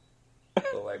or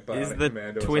like Bionic Is the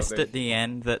Commando or twist something. at the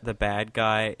end that the bad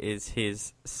guy is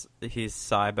his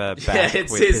cyber Yeah, back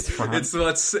it's with his front? It's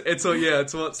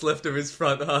what's left of his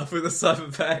front half with a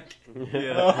cyber back.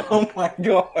 Yeah. Oh my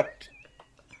god.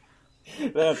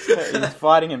 He's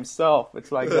fighting himself.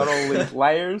 It's like got all these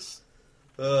layers.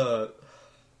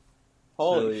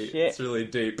 Holy shit. It's really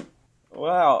deep.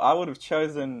 Wow, I would have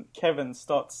chosen Kevin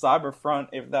Stott's Cyberfront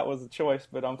if that was a choice,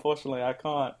 but unfortunately I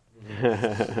can't.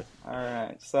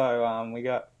 Alright, so we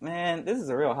got... Man, this is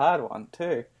a real hard one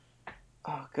too.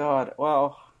 Oh god,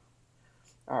 well...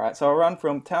 Alright, so I'll run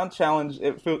from Town Challenge.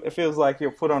 It feels like you're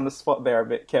put on the spot there a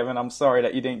bit, Kevin. I'm sorry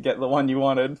that you didn't get the one you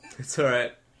wanted. It's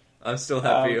alright. I'm still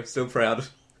happy. I'm still proud.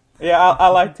 Yeah, I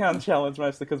like Town Challenge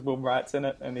mostly because Will Wright's in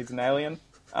it and he's an alien.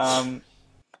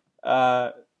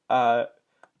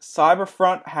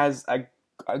 Cyberfront has a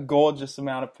gorgeous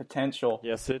amount of potential.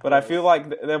 Yes, it But does. I feel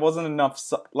like there wasn't enough...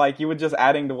 Like, you were just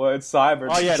adding the word cyber.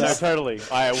 Oh yeah, no, totally.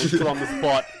 I was put on the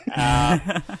spot,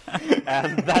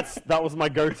 and that was my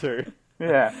go-to.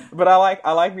 Yeah, but I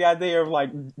like the idea of, like,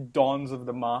 dons of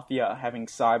the mafia having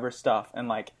cyber stuff and,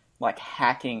 like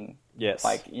hacking... Yes.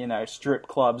 Like, strip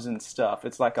clubs and stuff.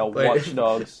 It's like a Watch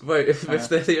Dogs. Wait, if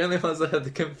they're the only ones that have the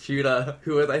computer,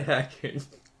 who are they hacking?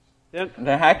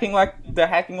 They're hacking like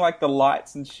the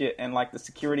lights and shit and like the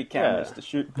security cameras to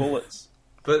shoot bullets.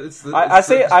 But it's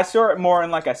I saw it more in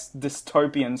like a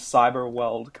dystopian cyber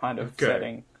world kind of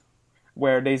setting,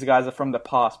 where these guys are from the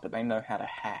past but they know how to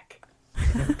hack.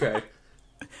 Okay.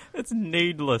 It's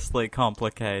needlessly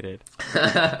complicated.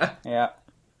 Yeah.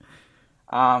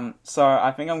 So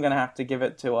I think I'm gonna have to give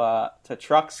it to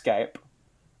Truckscape,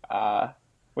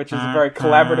 which is a very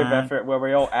collaborative effort where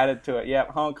we all added to it. Yep,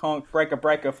 honk honk, breaker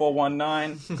breaker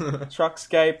 419.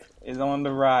 Truckscape is on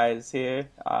the rise here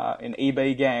in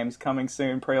EB Games, coming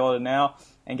soon, pre-order now,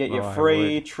 and get your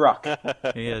free truck.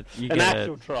 Yeah, you An get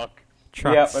actual a truck.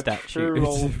 truck a statue. true It's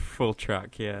old- a full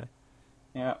truck, yeah.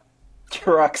 Yeah,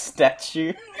 truck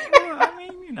statue. Well, I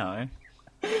mean,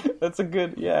 That's a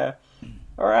good, yeah.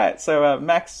 All right, so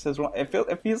Max has won. It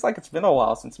feels like it's been a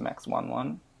while since Max won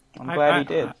one. I'm glad he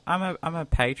did. I'm a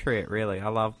patriot, really. I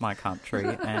love my country,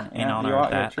 and in Yeah, honor you're a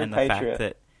of that, true and the patriot. fact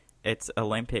that it's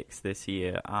Olympics this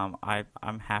year.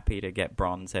 I'm happy to get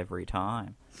bronze every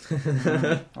time.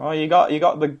 Oh, you got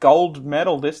the gold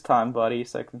medal this time, buddy.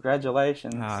 So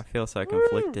congratulations. Oh, I feel so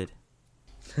conflicted.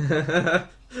 my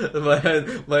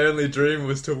only dream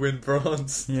was to win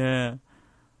bronze. Yeah,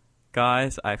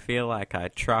 guys, I feel like I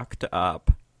trucked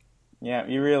up. Yeah,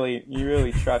 you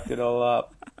really trucked it all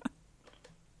up.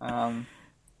 I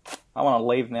want to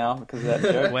leave now because of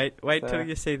that joke. Wait till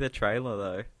you see the trailer,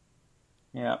 though.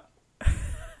 Yeah.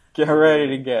 Get ready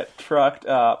to get trucked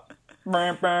up.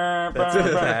 That's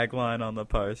the tagline on the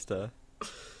poster.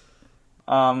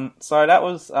 So that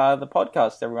was the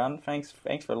podcast, everyone. Thanks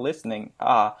for listening.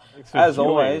 As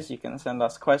always, you can send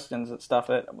us questions and stuff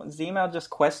at email, just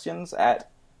questions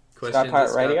at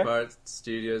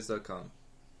skypiratestudios.com.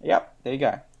 Yep, there you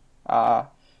go.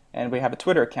 And we have a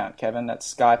Twitter account, Kevin. That's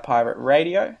Sky Pirate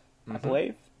Radio, I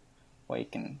believe, where you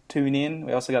can tune in.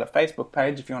 We also got a Facebook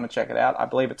page if you want to check it out. I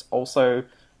believe it's also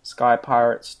Sky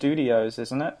Pirate Studios,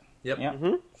 isn't it? Yep.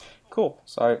 Mm-hmm. Cool.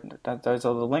 So those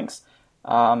are the links.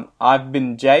 I've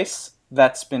been Jace.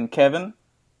 That's been Kevin.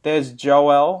 There's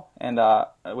Joel. And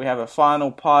we have a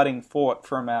final parting thought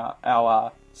from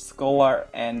our scholar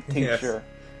and teacher,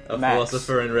 A Max.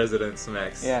 philosopher in residence,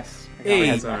 Max. Yes.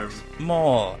 Eat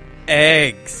more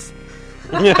eggs.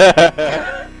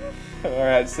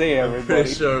 Alright, see you, I'm everybody.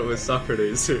 pretty sure it was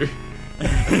Socrates who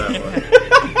that one.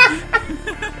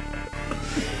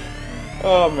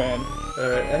 Oh, man.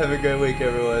 Alright, have a good week,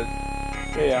 everyone.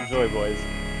 See ya. Enjoy, boys.